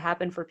started to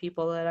happen for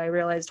people that I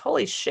realized,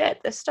 holy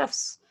shit,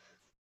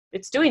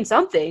 it's doing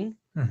something.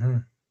 Mm-hmm.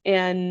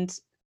 And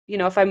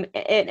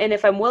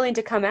if I'm willing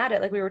to come at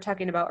it, like we were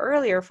talking about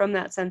earlier, from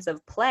that sense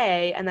of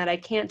play and that I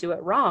can't do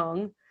it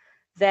wrong,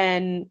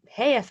 then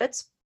hey, if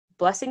it's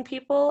blessing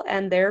people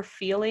and they're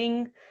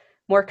feeling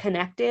more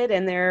connected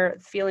and they're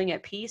feeling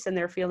at peace and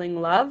they're feeling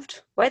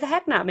loved, why the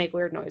heck not make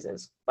weird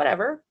noises?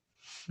 Whatever.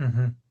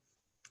 Mm-hmm.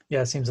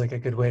 Yeah, it seems like a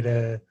good way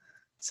to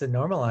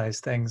normalize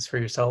things for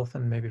yourself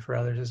and maybe for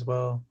others as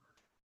well.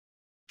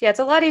 Yeah, it's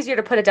a lot easier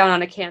to put it down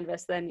on a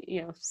canvas than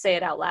say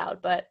it out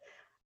loud, but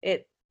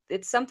it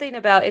it's something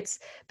about, it's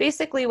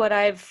basically what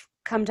I've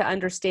come to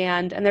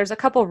understand. And there's a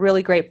couple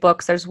really great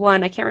books. There's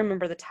one, I can't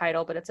remember the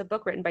title, but it's a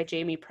book written by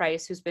Jamie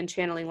Price, who's been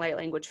channeling light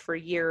language for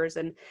years.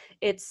 And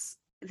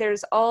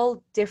there's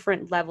all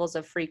different levels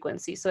of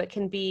frequency. So it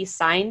can be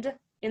signed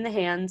in the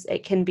hands,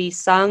 it can be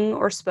sung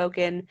or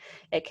spoken,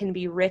 it can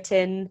be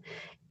written,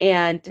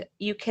 and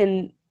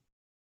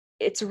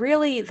it's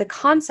really, the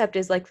concept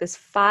is like this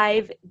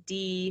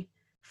 5D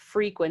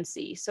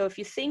frequency. So if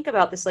you think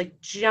about this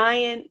like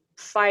giant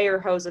fire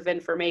hose of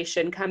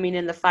information coming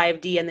in the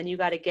 5D, and then you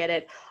got to get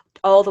it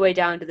all the way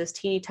down to this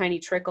teeny tiny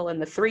trickle in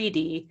the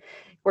 3D,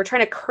 we're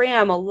trying to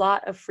cram a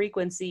lot of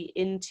frequency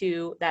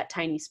into that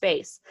tiny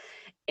space.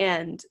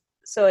 And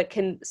so it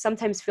can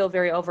sometimes feel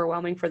very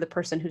overwhelming for the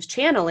person who's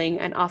channeling.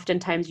 And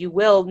oftentimes you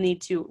will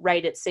need to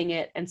write it, sing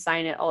it, and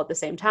sign it all at the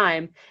same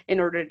time in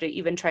order to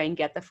even try and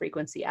get the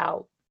frequency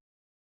out.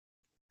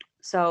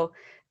 So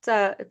it's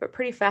a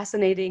pretty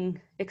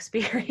fascinating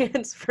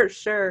experience for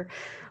sure.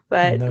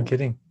 But No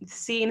kidding.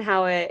 seeing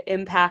how it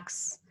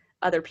impacts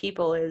other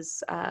people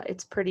is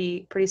it's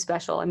pretty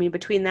special. I mean,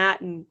 between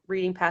that and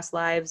reading past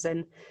lives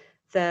and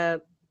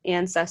the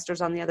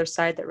ancestors on the other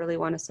side that really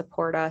want to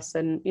support us,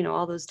 and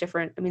all those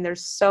different, I mean,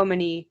 there's so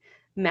many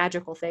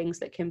magical things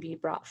that can be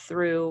brought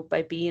through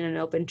by being an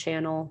open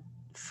channel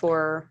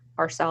for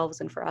ourselves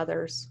and for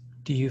others.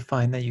 Do you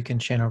find that you can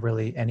channel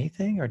really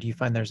anything, or do you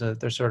find there's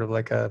sort of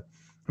like I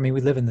mean,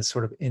 we live in this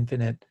sort of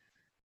infinite,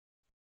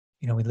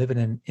 we live in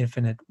an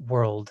infinite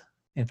world,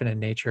 infinite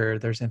nature.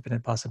 There's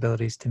infinite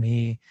possibilities. To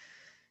me,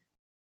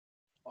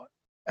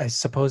 I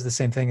suppose the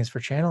same thing is for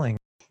channeling.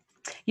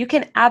 You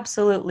can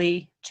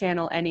absolutely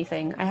channel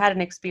anything. I had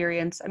an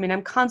experience. I mean,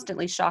 I'm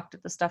constantly shocked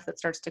at the stuff that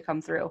starts to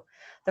come through.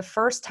 The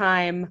first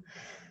time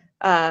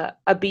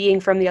a being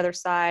from the other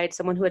side,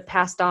 someone who had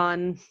passed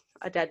on,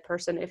 a dead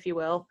person, if you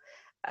will,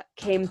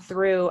 came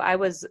through, I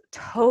was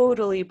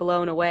totally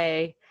blown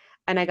away,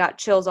 and I got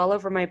chills all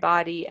over my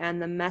body.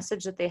 And the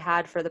message that they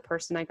had for the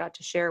person I got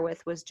to share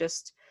with was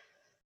just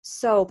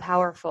so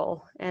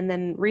powerful. And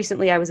then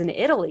recently I was in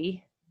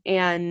Italy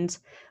and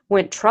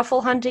went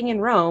truffle hunting in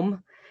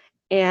Rome,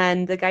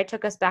 and the guy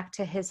took us back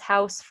to his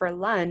house for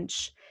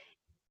lunch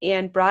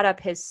and brought up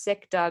his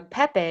sick dog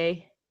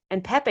Pepe,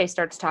 and Pepe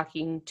starts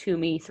talking to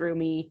me through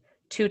me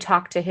to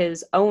talk to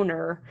his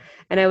owner.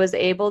 And I was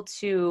able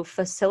to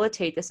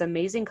facilitate this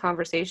amazing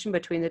conversation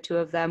between the two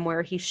of them,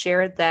 where he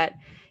shared that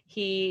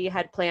he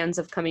had plans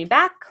of coming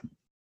back,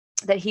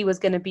 that he was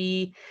going to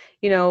be,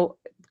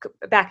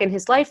 back in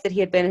his life, that he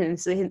had been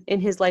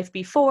in his life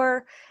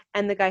before.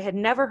 And the guy had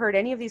never heard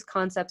any of these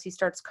concepts. He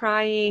starts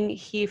crying.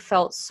 He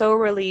felt so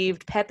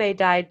relieved. Pepe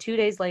died 2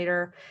 days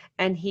later,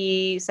 and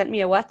he sent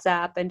me a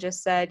WhatsApp and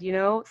just said,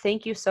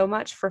 thank you so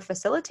much for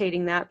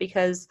facilitating that,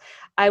 because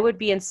I would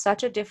be in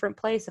such a different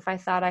place if I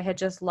thought I had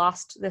just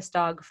lost this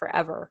dog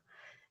forever.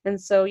 And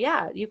so,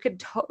 yeah, you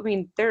could, I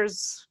mean,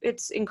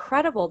 it's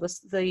incredible,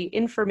 the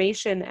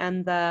information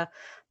and the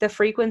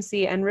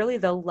frequency and really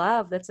the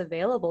love that's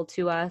available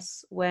to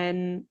us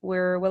when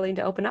we're willing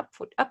to open up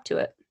to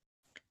it.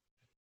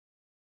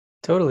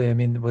 Totally. I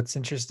mean, what's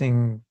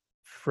interesting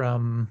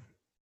from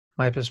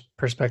my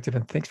perspective,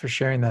 and thanks for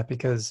sharing that,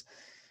 because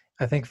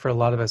I think for a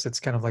lot of us,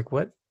 it's kind of like,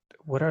 what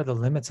are the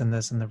limits in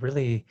this? And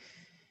really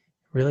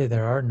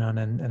there are none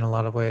in a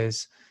lot of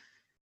ways.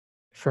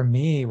 For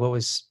me, what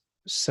was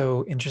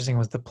so interesting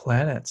was the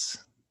planets,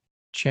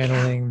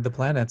 channeling the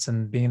planets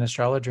and being an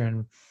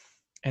astrologer,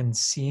 and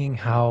seeing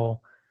how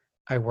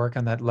I work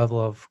on that level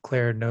of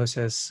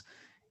clairgnosis,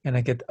 and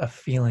I get a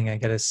feeling, I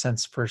get a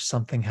sense for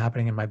something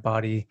happening in my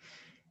body.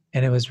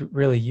 And it was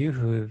really you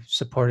who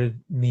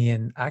supported me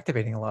in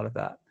activating a lot of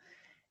that,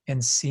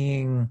 and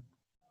seeing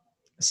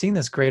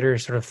this greater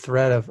sort of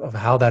thread of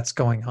how that's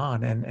going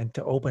on, and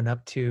to open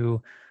up to,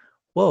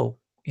 whoa,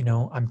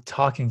 I'm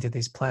talking to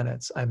these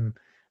planets. I'm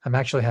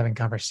actually having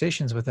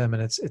conversations with them,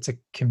 and it's a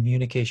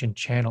communication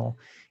channel.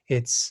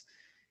 It's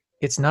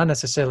not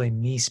necessarily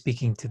me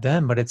speaking to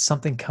them, but it's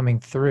something coming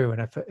through.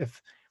 And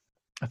if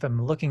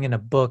I'm looking in a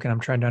book and I'm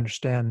trying to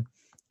understand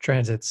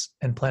transits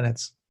and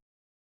planets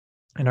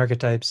and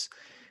archetypes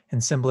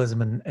and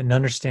symbolism, and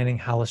understanding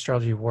how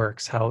astrology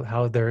works,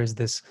 how there is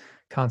this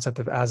concept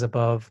of as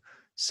above,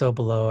 so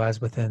below,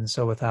 as within,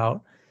 so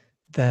without,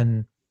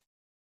 then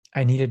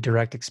I need a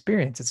direct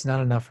experience. It's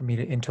not enough for me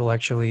to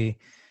intellectually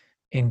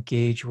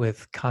engage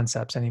with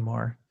concepts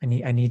anymore. I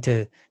need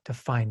to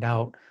find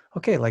out,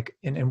 okay, like,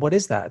 and what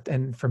is that?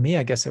 And for me,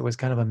 I guess it was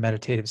kind of a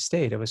meditative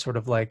state. It was sort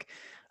of like,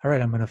 all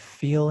right, I'm going to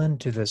feel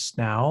into this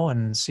now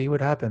and see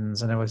what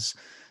happens. And it was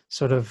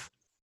sort of,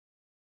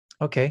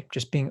 okay,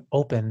 just being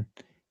open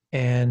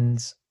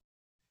and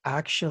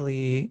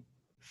actually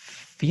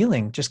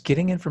feeling, just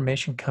getting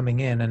information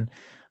coming in.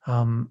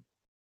 And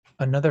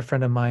another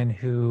friend of mine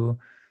who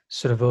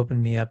sort of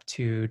opened me up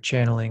to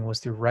channeling was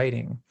through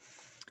writing.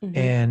 Mm-hmm.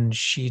 And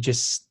she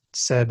just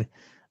said,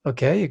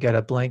 okay, you got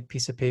a blank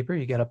piece of paper,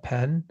 you got a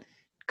pen,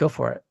 go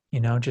for it.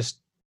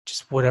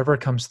 Just whatever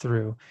comes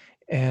through.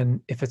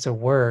 And if it's a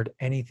word,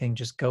 anything,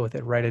 just go with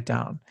it, write it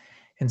down.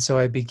 And so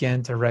I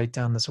began to write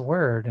down this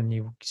word, and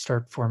you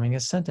start forming a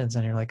sentence,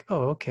 and you're like,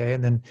 oh, okay.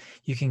 And then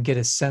you can get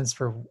a sense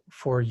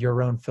for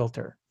your own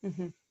filter.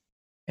 Mm-hmm.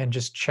 And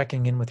just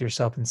checking in with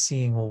yourself and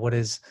seeing, well, what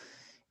is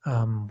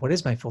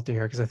my filter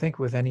here? Because I think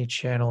with any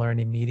channel or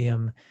any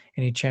medium,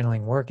 any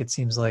channeling work, it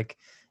seems like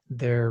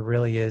there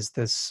really is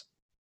this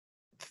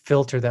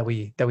filter that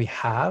we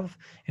have,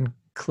 and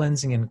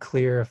cleansing and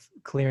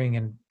clearing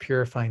and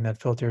purifying that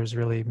filter is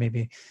really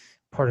maybe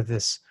part of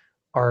this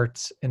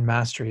art and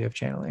mastery of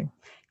channeling.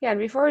 Yeah, and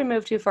before we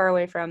move too far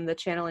away from the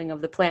channeling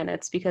of the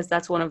planets, because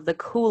that's one of the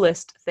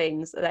coolest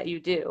things that you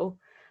do,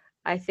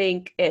 I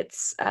think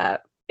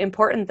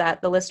important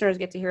that the listeners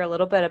get to hear a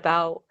little bit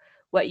about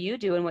what you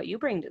do and what you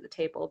bring to the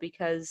table,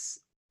 because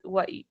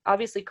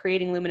obviously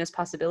creating luminous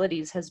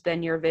possibilities has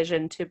been your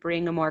vision to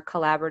bring a more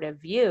collaborative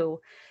view.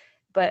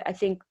 But I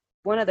think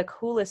one of the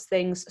coolest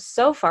things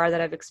so far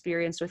that I've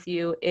experienced with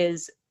you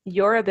is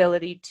your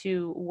ability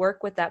to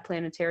work with that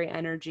planetary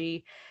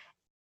energy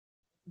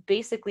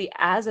basically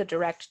as a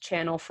direct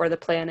channel for the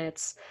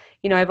planets.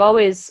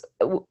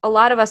 A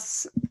lot of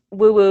us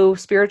woo-woo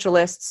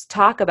spiritualists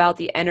talk about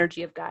the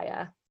energy of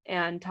Gaia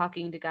and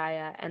talking to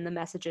Gaia and the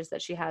messages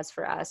that she has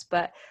for us.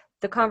 But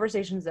the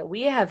conversations that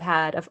we have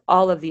had of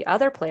all of the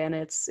other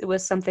planets, it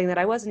was something that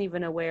I wasn't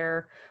even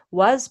aware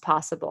was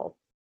possible.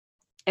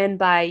 And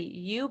by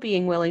you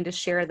being willing to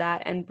share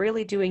that and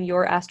really doing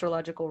your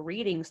astrological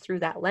readings through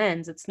that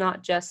lens, it's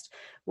not just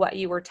what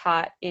you were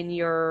taught in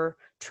your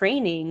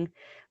training,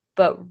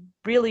 but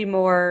really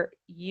more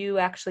you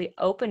actually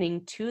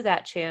opening to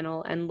that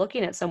channel and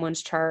looking at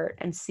someone's chart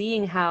and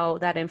seeing how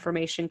that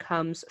information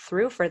comes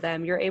through for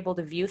them. You're able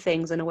to view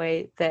things in a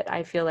way that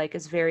I feel like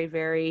is very,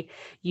 very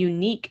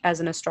unique as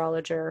an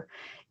astrologer.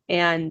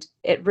 And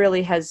it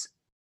really has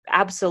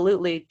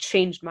absolutely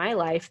changed my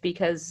life,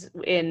 because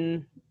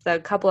in the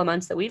couple of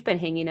months that we've been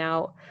hanging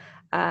out,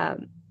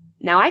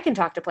 now I can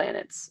talk to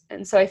planets.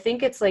 And so I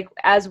think it's like,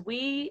 as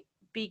we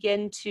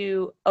begin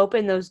to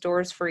open those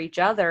doors for each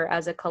other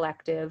as a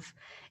collective,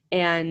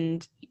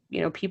 and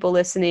people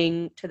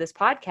listening to this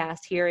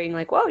podcast hearing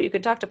like, whoa, you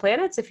could talk to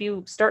planets, if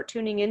you start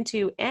tuning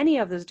into any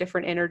of those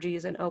different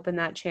energies and open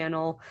that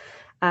channel,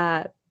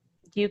 uh,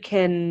 you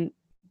can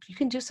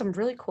do some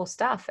really cool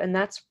stuff. And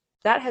that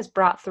has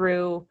brought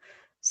through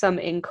some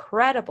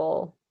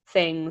incredible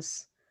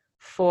things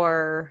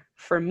for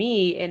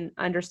me in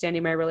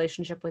understanding my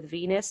relationship with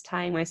Venus,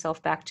 tying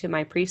myself back to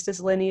my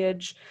priestess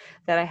lineage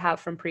that I have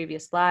from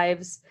previous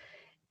lives.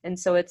 And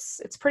so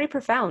it's pretty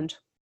profound.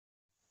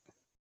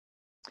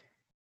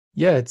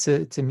 Yeah,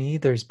 to me,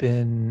 there's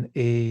been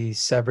a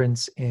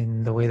severance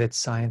in the way that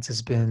science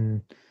has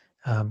been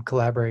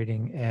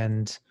collaborating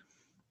and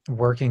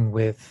working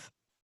with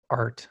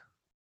art.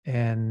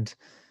 And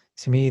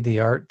to me, the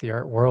art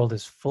world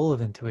is full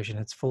of intuition.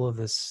 It's full of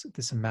this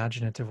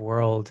imaginative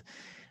world.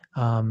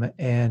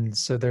 And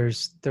so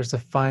there's a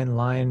fine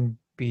line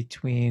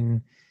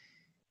between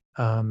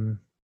um,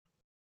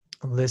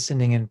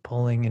 listening and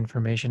pulling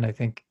information, I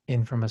think,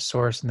 in from a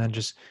source and then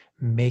just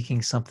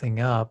making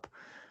something up.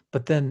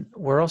 But then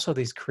we're also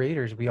these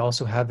creators. We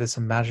also have this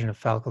imaginative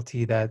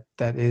faculty that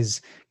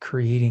is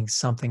creating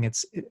something.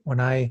 When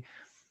I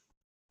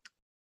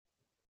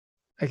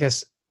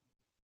guess,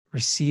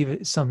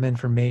 receive some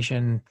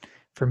information,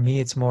 for me,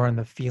 it's more on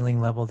the feeling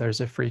level. There's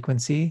a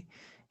frequency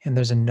and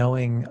there's a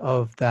knowing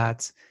of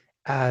that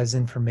as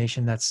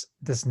information that's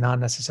not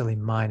necessarily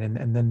mine.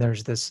 And then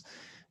there's this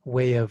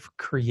way of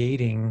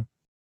creating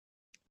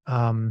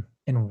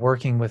and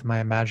working with my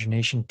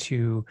imagination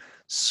to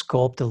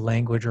sculpt a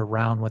language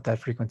around what that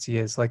frequency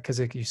is. Like, because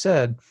like you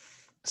said,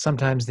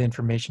 sometimes the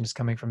information is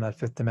coming from that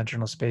fifth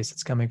dimensional space,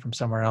 it's coming from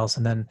somewhere else,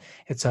 and then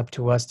it's up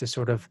to us to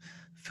sort of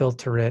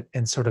filter it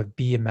and sort of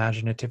be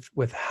imaginative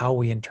with how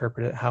we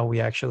interpret it, how we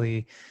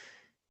actually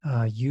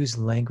use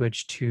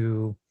language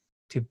to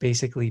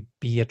basically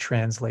be a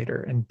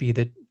translator and be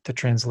the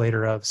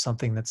translator of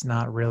something that's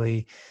not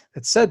really,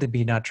 that's said to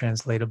be not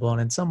translatable. And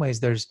in some ways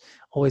there's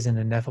always an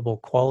ineffable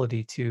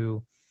quality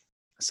to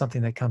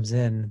something that comes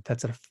in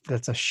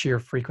that's a sheer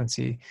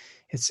frequency.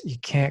 It's, you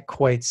can't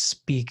quite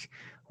speak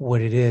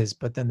what it is,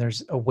 but then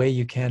there's a way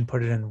you can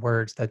put it in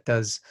words that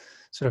does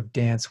sort of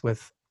dance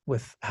with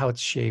how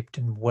it's shaped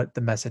and what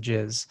the message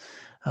is,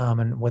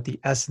 and what the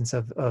essence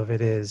of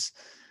it is,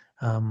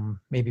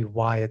 maybe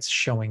why it's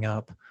showing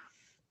up.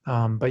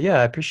 But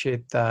yeah, I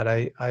appreciate that.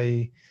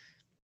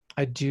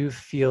 I do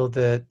feel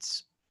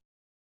that,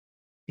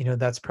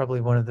 that's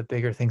probably one of the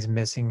bigger things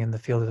missing in the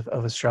field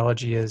of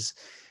astrology is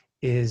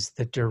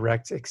the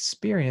direct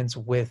experience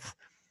with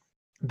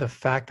the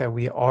fact that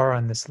we are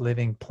on this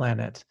living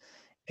planet,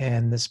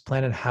 and this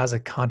planet has a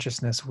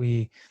consciousness.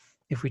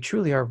 If we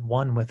truly are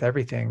one with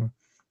everything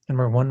and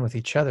we're one with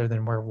each other,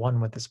 then we're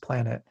one with this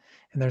planet.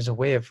 And there's a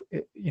way of,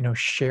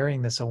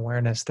 sharing this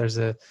awareness.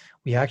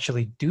 We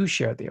actually do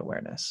share the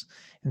awareness.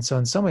 And so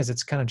in some ways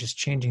it's kind of just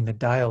changing the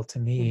dial to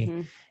me.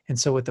 Mm-hmm. And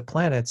so with the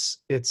planets,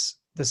 it's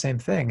the same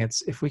thing.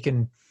 It's, if we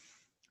can,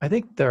 I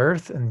think the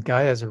Earth and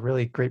Gaia is a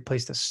really great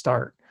place to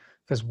start,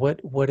 because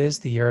what is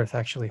the Earth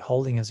actually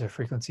holding as a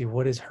frequency?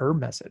 What is her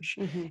message?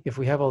 Mm-hmm. If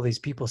we have all these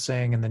people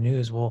saying in the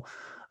news, well,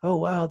 oh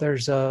wow,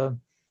 there's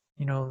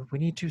we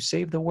need to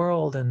save the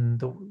world, and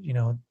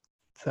the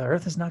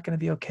Earth is not going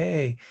to be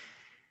okay.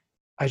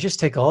 I just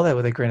take all that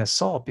with a grain of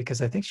salt,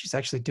 because I think she's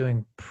actually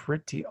doing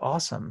pretty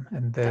awesome.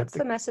 And That's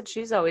the message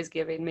she's always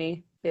giving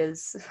me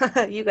is,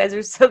 you guys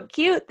are so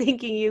cute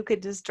thinking you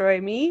could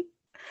destroy me.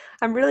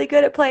 I'm really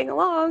good at playing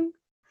along.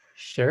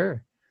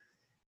 sure.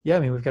 Yeah, I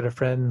mean, we've got a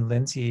friend,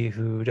 Lindsay,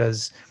 who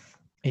does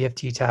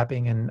EFT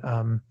tapping, and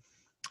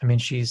I mean,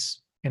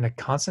 she's in a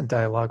constant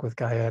dialogue with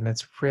Gaia, and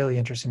it's really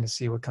interesting to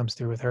see what comes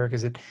through with her,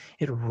 because it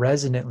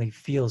resonantly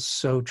feels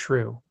so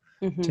true.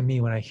 Mm-hmm. to me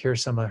when I hear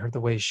some of her,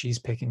 the way she's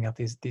picking up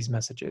these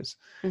messages.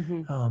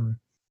 Mm-hmm. Um,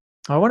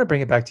 I want to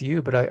bring it back to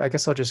you, but I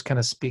guess I'll just kind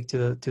of speak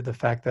to the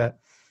fact that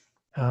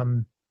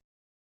um,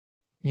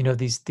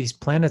 these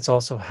planets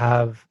also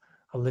have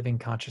a living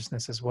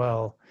consciousness as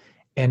well.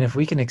 And if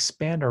we can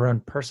expand our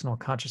own personal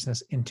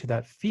consciousness into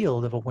that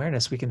field of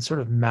awareness, we can sort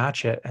of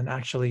match it and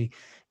actually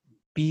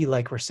be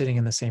like we're sitting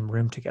in the same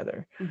room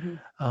together.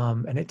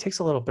 Mm-hmm. And it takes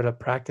a little bit of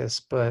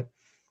practice,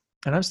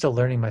 and I'm still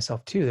learning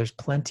myself too. There's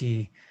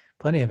plenty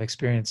of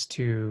experience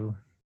to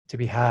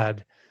be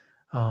had.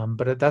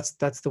 But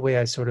that's the way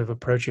I sort of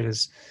approach it,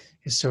 is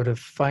sort of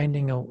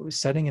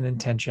setting an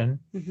intention,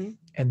 Mm-hmm.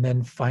 and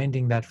then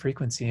finding that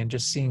frequency and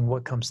just seeing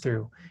what comes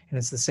through. And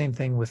it's the same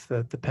thing with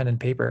the pen and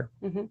paper.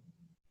 Mm-hmm.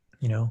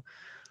 You know,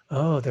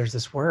 oh, there's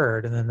this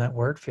word, and then that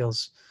word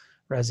feels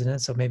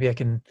resonant. So maybe I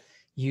can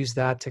use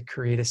that to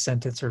create a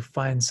sentence or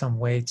find some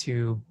way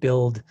to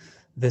build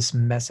this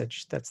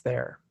message that's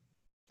there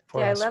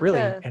for Yeah, I us, love really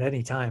the at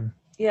any time.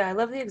 Yeah, I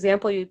love the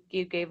example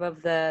you gave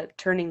of the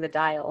turning the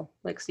dial.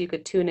 Like, so you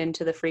could tune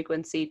into the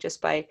frequency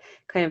just by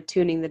kind of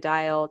tuning the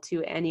dial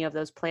to any of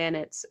those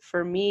planets.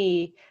 For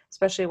me,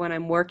 especially when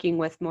I'm working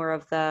with more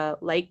of the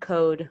light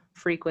code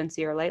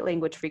frequency or light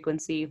language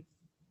frequency,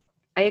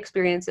 I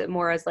experience it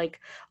more as like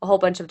a whole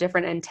bunch of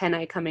different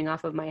antennae coming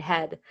off of my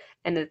head.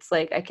 And it's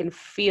like I can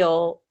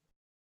feel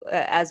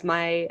as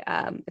my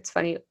it's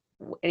funny,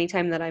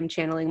 anytime that I'm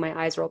channeling, my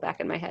eyes roll back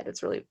in my head.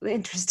 It's really, really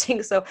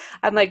interesting. So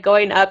I'm like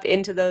going up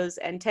into those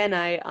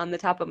antennae on the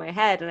top of my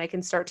head, and I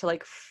can start to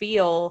like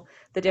feel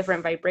the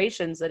different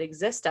vibrations that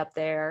exist up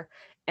there,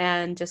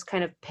 and just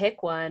kind of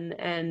pick one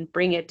and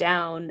bring it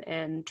down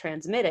and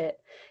transmit it.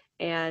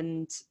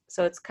 And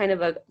so it's kind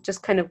of a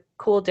just kind of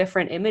cool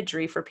different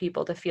imagery for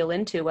people to feel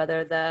into,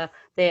 whether the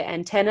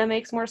antenna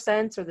makes more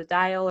sense or the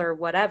dial or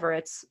whatever.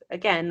 It's,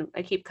 again,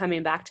 I keep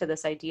coming back to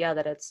this idea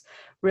that it's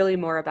really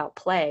more about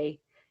play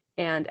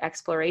and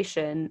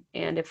exploration.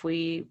 And if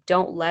we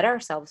don't let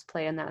ourselves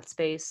play in that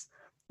space,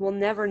 we'll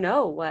never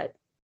know what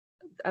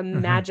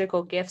Hmm.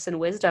 magical gifts and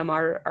wisdom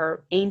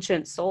our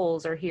ancient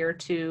souls are here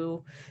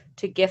to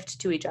gift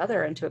to each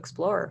other and to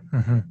explore.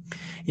 Hmm.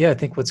 Yeah, I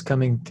think what's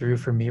coming through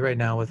for me right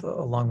now, with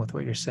along with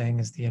what you're saying,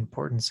 is the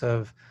importance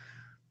of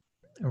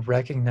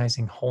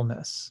recognizing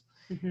wholeness.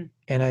 Mm-hmm.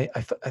 And I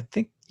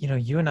think,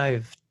 you and I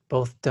have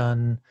both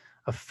done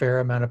a fair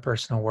amount of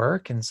personal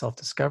work and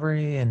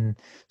self-discovery and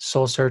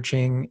soul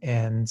searching.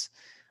 And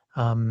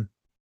um,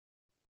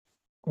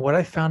 what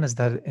I found is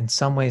that in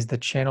some ways the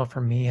channel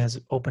for me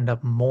has opened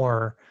up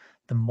more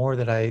the more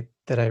that I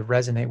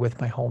resonate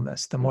with my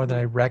wholeness, the more that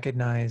Mm-hmm. I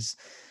recognize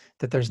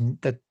that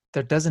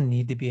there doesn't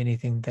need to be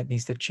anything that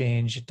needs to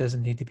change. It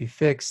doesn't need to be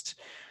fixed.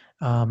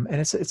 And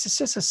it's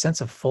just a sense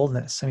of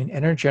fullness. I mean,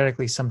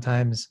 energetically,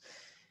 sometimes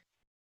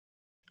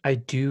I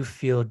do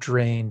feel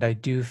drained. I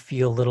do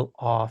feel a little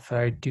off.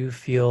 I do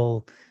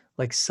feel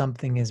like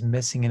something is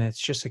missing, and it's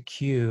just a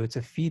cue. It's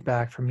a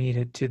feedback for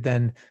me to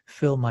then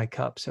fill my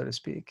cup, so to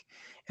speak.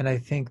 And I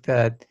think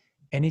that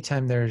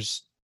anytime there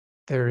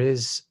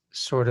is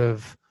sort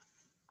of,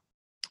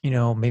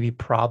 maybe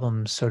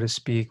problems, so to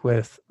speak,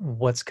 with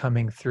what's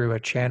coming through a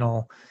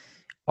channel,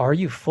 are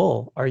you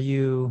full?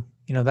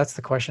 That's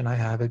the question I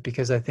have it,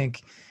 because I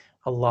think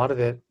a lot of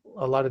it,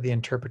 a lot of the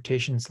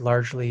interpretations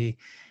largely,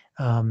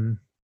 um,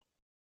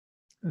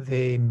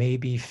 they may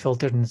be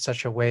filtered in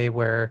such a way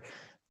where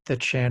the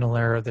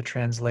channeler or the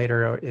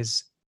translator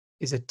is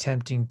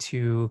attempting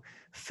to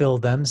fill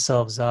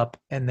themselves up,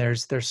 and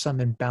there's some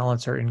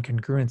imbalance or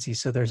incongruency,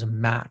 so there's a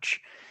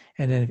match.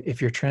 And then if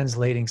you're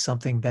translating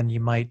something, then you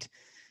might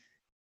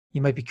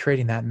be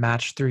creating that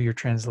match through your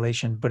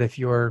translation. But if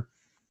you're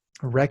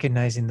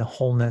recognizing the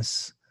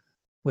wholeness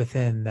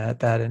within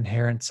that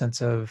inherent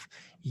sense of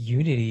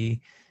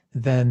unity,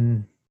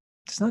 then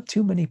there's not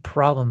too many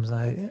problems,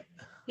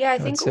 Yeah, I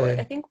would say.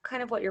 I think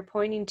kind of what you're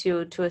pointing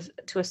to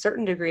a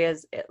certain degree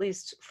is, at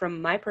least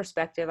from my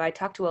perspective, I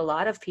talk to a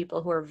lot of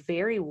people who are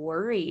very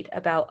worried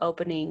about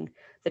opening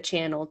the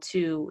channel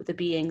to the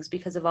beings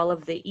because of all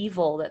of the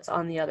evil that's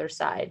on the other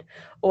side.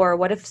 Or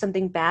what if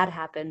something bad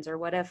happens, or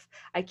what if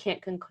I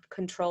can't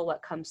control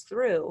what comes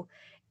through?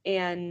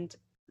 And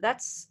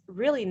that's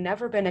really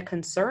never been a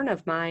concern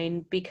of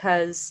mine,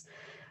 because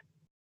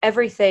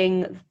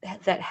everything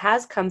that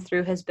has come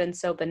through has been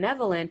so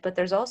benevolent. But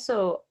there's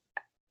also,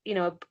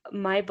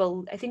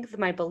 I think that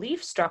my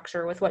belief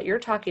structure with what you're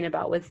talking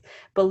about, with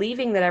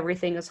believing that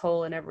everything is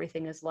whole and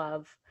everything is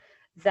love,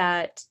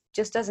 that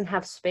just doesn't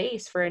have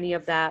space for any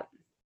of that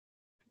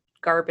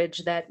garbage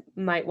that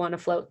might want to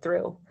float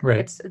through.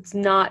 Right. It's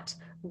not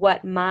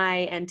what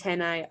my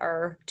antennae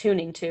are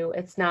tuning to.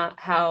 It's not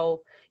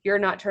how you're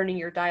not turning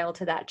your dial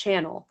to that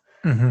channel.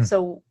 Hmm.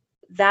 So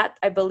that,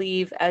 I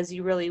believe, as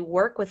you really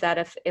work with that,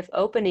 if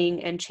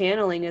opening and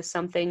channeling is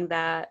something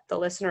that the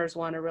listeners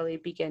want to really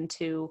begin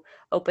to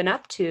open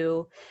up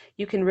to,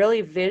 you can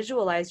really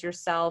visualize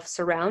yourself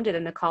surrounded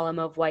in a column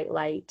of white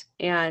light,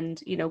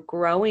 and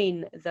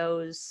growing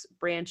those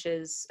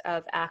branches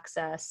of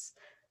access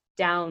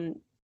down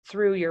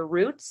through your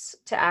roots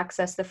to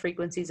access the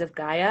frequencies of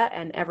Gaia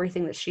and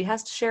everything that she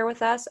has to share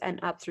with us, and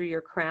up through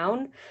your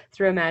crown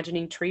through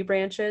imagining tree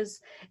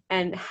branches,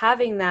 and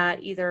having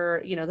that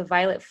either, the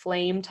violet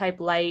flame type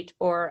light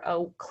or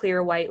a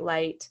clear white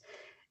light,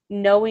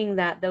 knowing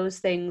that those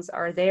things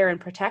are there and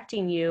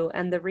protecting you.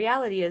 And the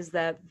reality is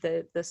that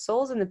the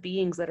souls and the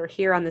beings that are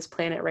here on this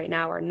planet right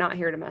now are not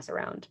here to mess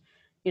around.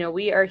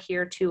 We are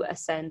here to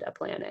ascend a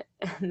planet,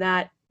 and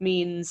that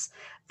means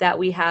that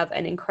we have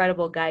an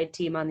incredible guide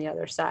team on the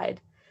other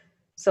side.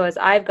 So as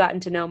I've gotten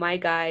to know my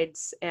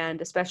guides, and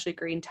especially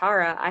Green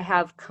Tara, I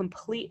have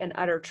complete and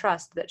utter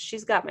trust that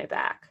she's got my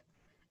back,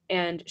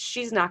 and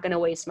she's not going to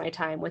waste my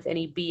time with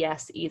any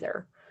BS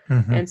either.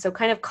 Mm-hmm. And so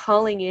kind of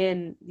calling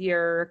in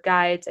your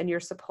guides and your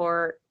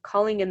support,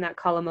 calling in that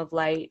column of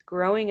light,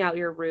 growing out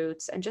your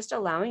roots, and just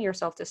allowing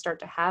yourself to start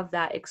to have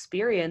that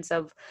experience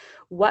of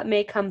what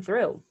may come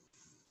through.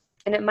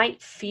 And it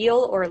might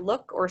feel or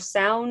look or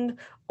sound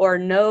or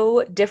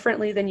know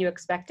differently than you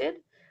expected.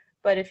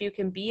 But if you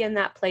can be in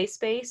that play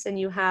space, and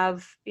you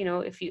have,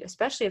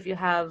 especially if you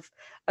have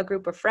a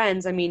group of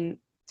friends, I mean,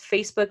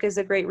 Facebook is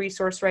a great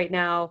resource right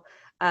now,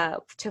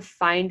 to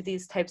find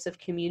these types of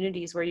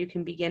communities where you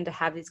can begin to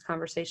have these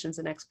conversations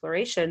and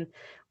exploration,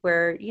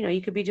 where,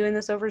 you could be doing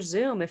this over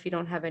Zoom if you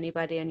don't have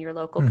anybody in your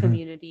local Mm-hmm.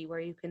 community where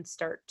you can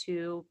start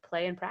to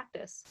play and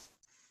practice.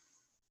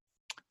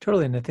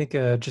 Totally. And I think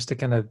just to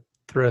kind of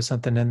throw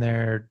something in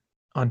there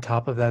on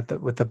top of that,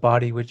 that with the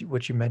body,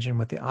 which you mentioned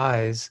with the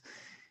eyes,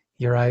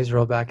 your eyes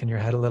roll back in your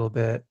head a little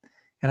bit.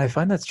 And I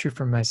find that's true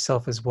for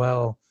myself as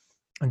well.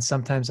 And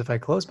sometimes if I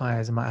close my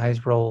eyes and my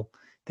eyes roll,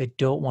 they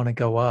don't want to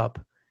go up.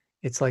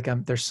 It's like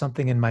there's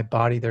something in my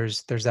body.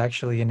 There's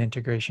actually an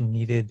integration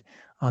needed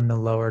on the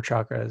lower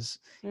chakras,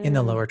 in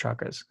the lower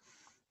chakras.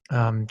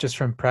 Just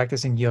from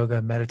practicing yoga,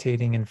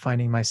 meditating, and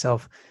finding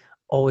myself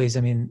always,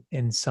 I mean,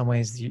 in some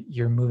ways,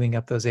 you're moving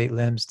up those 8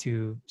 limbs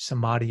to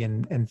samadhi,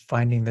 and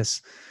finding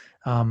this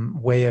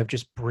way of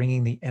just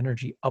bringing the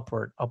energy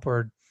upward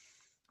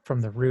from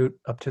the root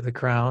up to the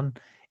crown.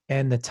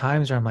 And the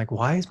times where I'm like,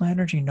 why is my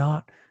energy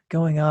not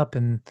going up?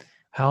 And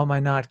how am I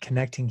not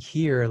connecting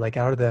here, like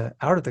out of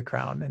the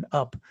crown and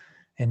up,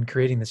 and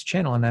creating this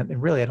channel?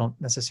 And really, I don't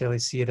necessarily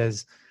see it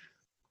as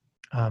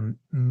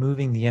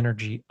moving the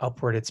energy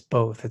upward. It's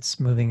both. It's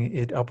moving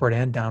it upward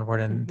and downward,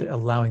 and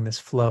allowing this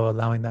flow,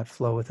 allowing that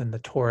flow within the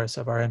torus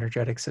of our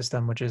energetic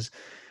system, which is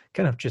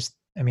kind of just,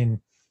 I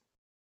mean,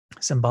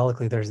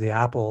 symbolically, there's the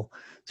apple,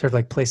 sort of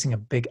like placing a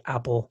big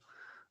apple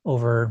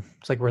over.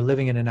 It's like we're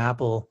living in an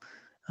apple,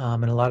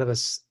 and a lot of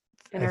us,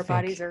 And I our think,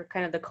 bodies are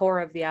kind of the core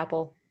of the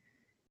apple.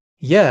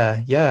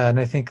 yeah, and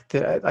I think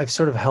that I've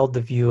sort of held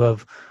the view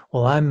of,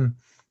 well, I'm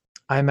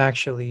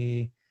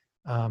actually,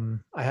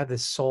 I have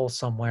this soul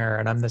somewhere,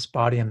 and I'm this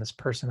body, I'm this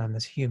person, I'm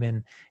this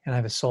human, and I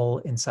have a soul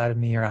inside of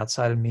me or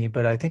outside of me.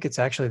 But I think it's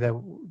actually that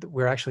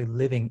we're actually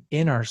living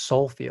in our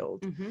soul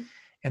field. Mm-hmm.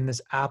 And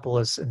this apple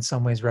is in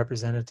some ways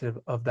representative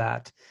of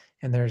that.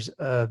 And there's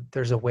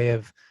a way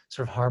of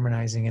sort of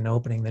harmonizing and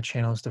opening the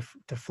channels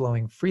to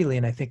flowing freely.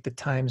 And I think the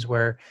times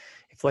where,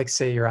 if, like,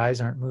 say, your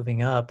eyes aren't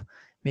moving up,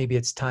 maybe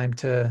it's time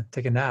to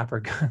take a nap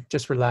or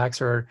just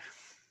relax, or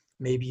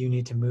maybe you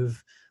need to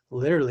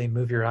literally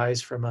move your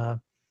eyes from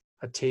a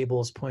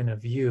table's point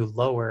of view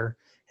lower,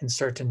 and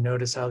start to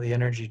notice how the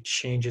energy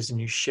changes, and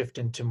you shift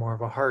into more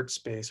of a heart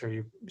space, or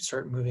you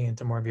start moving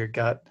into more of your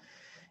gut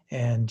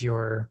and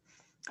your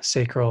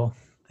sacral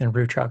and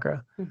root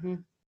chakra. Mm-hmm.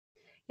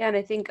 Yeah, and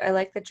I think I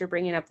like that you're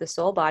bringing up the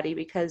soul body,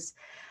 because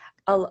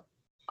a,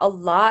 a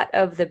lot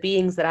of the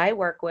beings that I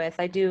work with,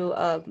 I do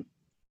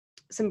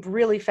some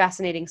really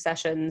fascinating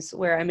sessions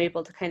where I'm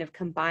able to kind of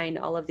combine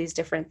all of these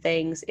different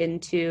things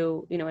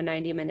into, a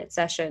 90-minute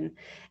session.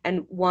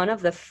 And one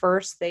of the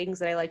first things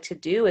that I like to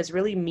do is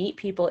really meet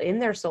people in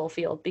their soul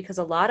field, because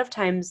a lot of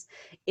times,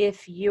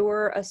 if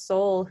you're a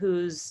soul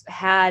who's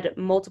had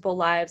multiple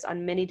lives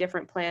on many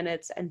different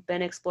planets and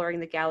been exploring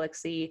the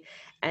galaxy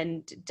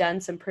and done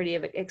some pretty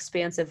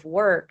expansive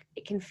work,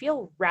 it can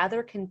feel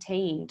rather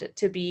contained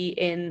to be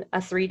in a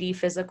 3D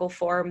physical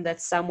form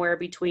that's somewhere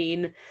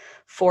between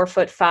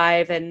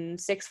 4'5" and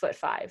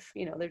 6'5".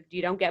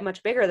 You don't get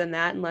much bigger than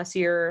that unless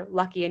you're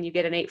lucky and you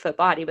get an 8-foot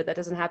body, but that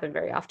doesn't happen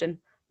very often.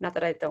 Not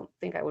that I don't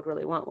think I would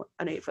really want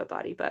an 8-foot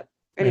body, but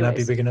May not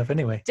be anyways, big enough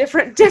anyway.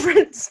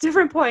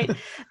 different point.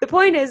 The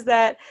point is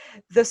that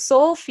the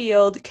soul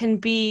field can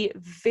be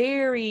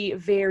very,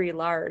 very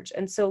large.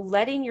 And so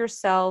letting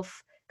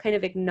yourself kind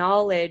of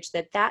acknowledge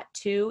that that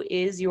too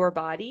is your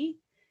body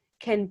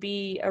can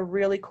be a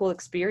really cool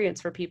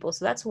experience for people.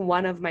 So that's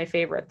one of my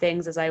favorite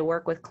things as I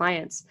work with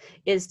clients,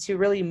 is to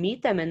really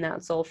meet them in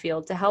that soul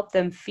field, to help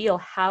them feel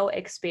how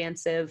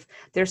expansive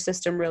their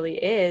system really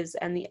is,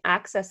 and the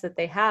access that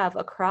they have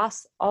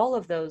across all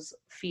of those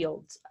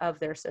fields of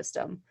their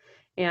system,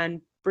 and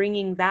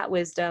bringing that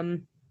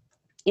wisdom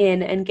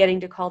in and getting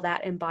to call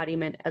that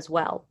embodiment as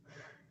well.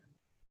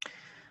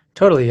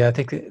 Totally. Yeah, I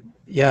think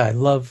I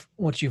love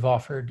what you've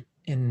offered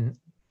in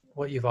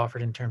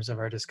terms of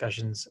our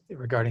discussions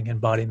regarding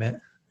embodiment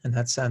in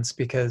that sense,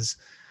 because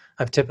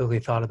I've typically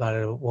thought about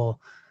it, well,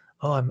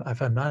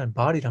 if I'm not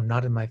embodied, I'm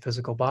not in my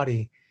physical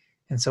body.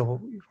 And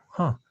so,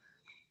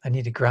 I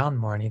need to ground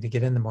more. I need to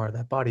get into more of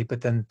that body.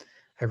 But then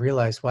I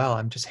realized, wow,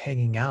 I'm just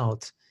hanging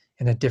out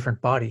in a different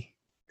body.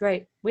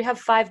 Right. We have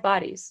 5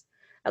 bodies.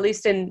 At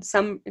least in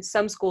some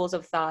schools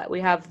of thought,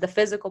 we have the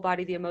physical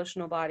body, the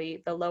emotional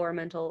body, the lower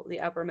mental, the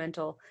upper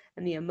mental,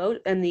 and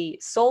the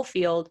soul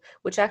field,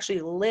 which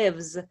actually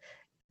lives,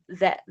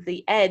 that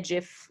the edge,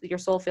 if your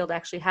soul field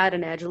actually had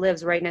an edge,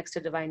 lives right next to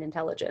divine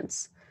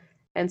intelligence.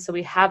 And so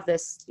we have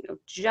this,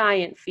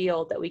 giant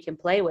field that we can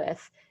play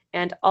with,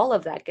 and all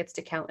of that gets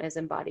to count as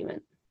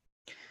embodiment.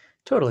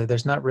 Totally.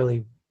 There's not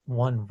really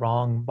one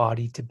wrong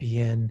body to be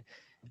in,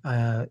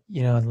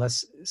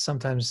 unless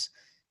sometimes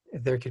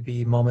there could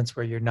be moments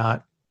where you're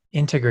not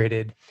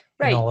integrated in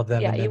Right. all of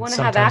them. Yeah, And you then want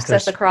to have sometimes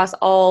access there's across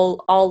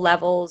all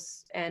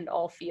levels and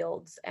all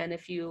fields. And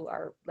if you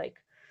are like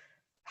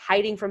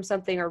hiding from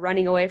something or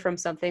running away from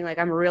something, like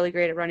I'm really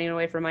great at running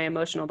away from my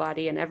emotional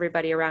body, and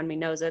everybody around me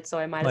knows it, so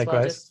I might as well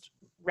likewise. just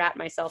rat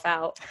myself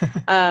out.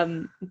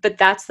 But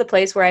that's the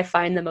place where I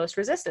find the most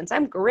resistance.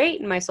 I'm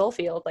great in my soul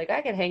field. Like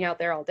I could hang out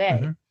there all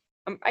day.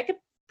 I could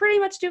pretty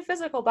much do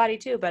physical body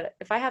too, but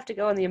if I have to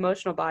go in the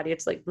emotional body,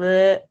 it's like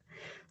bleh.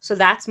 So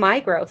that's my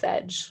growth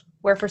edge,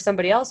 where for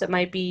somebody else it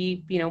might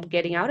be,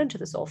 getting out into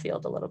the soul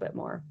field a little bit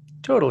more.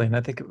 Totally. And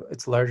I think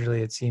it's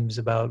largely, it seems,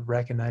 about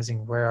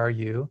recognizing where are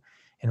you,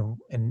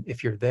 and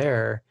if you're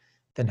there,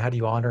 then how do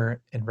you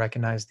honor and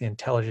recognize the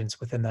intelligence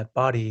within that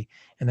body,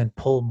 and then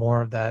pull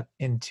more of that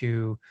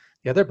into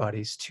the other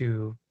bodies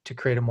to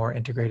create a more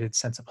integrated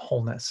sense of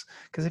wholeness.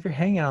 Because if you're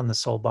hanging out in the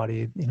soul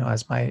body,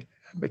 as my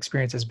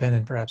experience has been,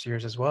 and perhaps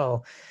yours as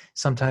well,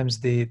 sometimes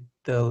the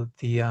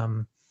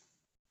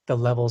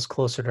levels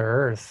closer to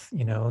earth,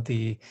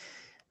 the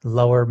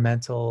lower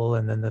mental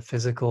and then the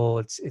physical,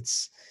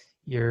 it's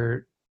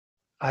you're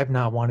I've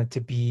not wanted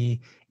to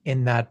be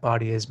in that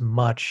body as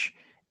much,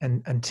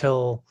 and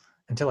until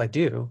I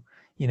do,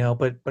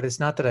 but it's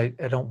not that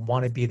I don't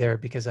want to be there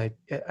because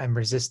I'm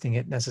resisting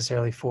it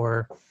necessarily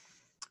for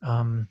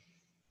um,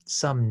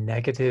 some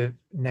negative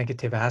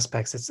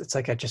aspects. It's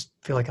like I just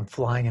feel like I'm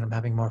flying and I'm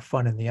having more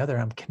fun in the other.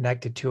 I'm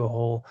connected to a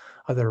whole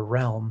other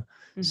realm.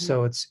 Mm-hmm.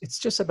 So it's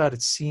just about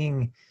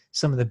seeing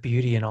some of the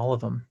beauty in all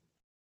of them,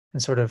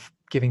 and sort of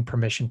giving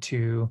permission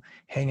to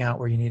hang out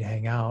where you need to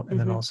hang out, and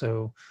then Mm-hmm.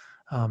 also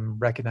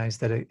recognize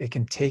that it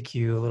can take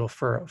you a little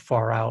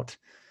far out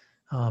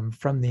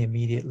from the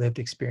immediate lived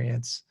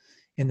experience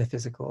in the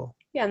physical.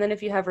 Yeah, and then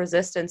if you have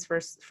resistance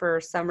for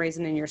some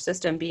reason in your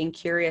system, being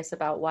curious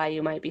about why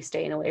you might be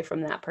staying away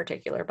from that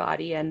particular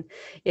body, and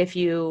if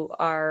you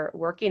are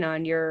working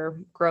on your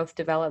growth,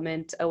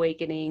 development,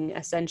 awakening,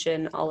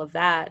 ascension, all of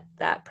that,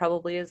 that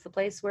probably is the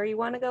place where you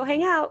want to go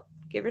hang out.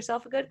 Give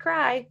yourself a good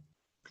cry,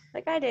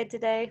 like I did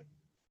today.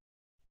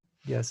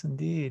 Yes,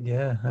 indeed.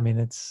 Yeah. I mean,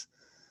 it's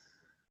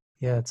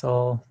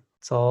all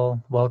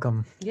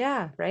welcome.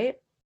 Yeah, right.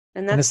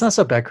 And And it's that's, not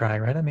so bad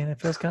crying, right? I mean,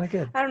 it feels kind of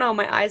good. I don't know,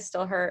 my eyes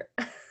still hurt.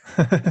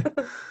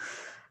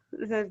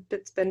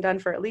 It's been done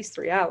for at least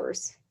 3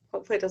 hours.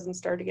 Hopefully it doesn't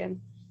start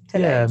again Yeah,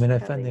 today, I mean, I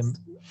at find least.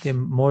 the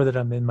more that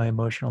I'm in my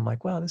emotional, I'm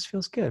like, wow, this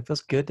feels good. It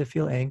feels good to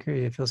feel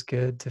angry. It feels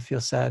good to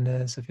feel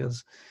sadness. It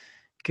feels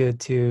good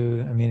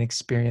to, I mean,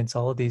 experience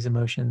all of these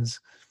emotions,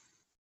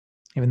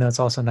 even though it's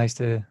also nice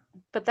to.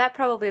 But that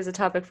probably is a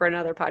topic for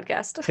another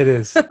podcast. It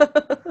is.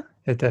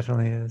 It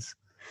definitely is.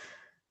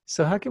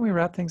 So how can we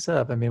wrap things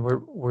up? I mean,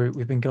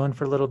 we've been going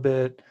for a little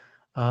bit.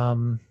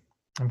 Um,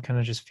 I'm kind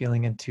of just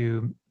feeling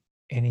into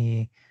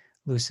any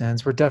loose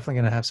ends. We're definitely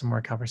going to have some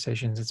more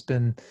conversations. It's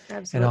been an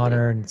Absolutely.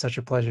 honor and such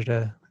a pleasure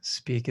to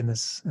speak in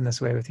this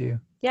way with you.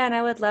 Yeah, and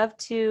I would love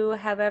to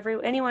have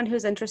anyone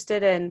who's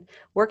interested in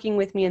working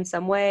with me in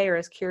some way or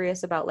is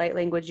curious about light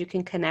language, you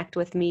can connect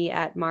with me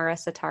at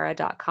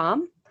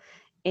marasatara.com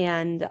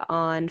and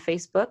on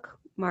Facebook,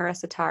 Mara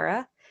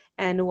Satara,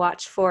 and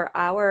watch for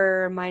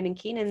our mine and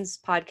Keenan's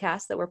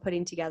podcast that we're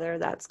putting together.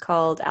 That's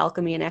called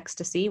Alchemy and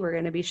Ecstasy. We're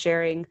going to be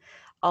sharing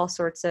all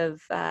sorts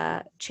of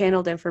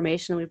channeled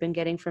information we've been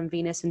getting from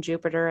Venus and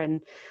Jupiter,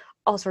 and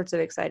all sorts of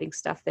exciting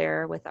stuff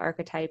there with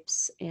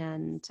archetypes.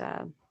 And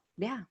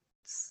yeah,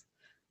 it's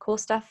cool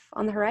stuff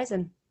on the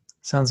horizon.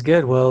 Sounds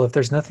good. Well, if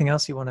there's nothing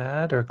else you want to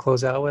add or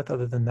close out with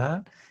other than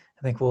that,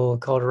 I think we'll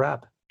call it a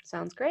wrap.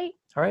 Sounds great.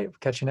 All right.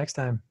 Catch you next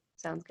time.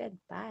 Sounds good.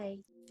 Bye.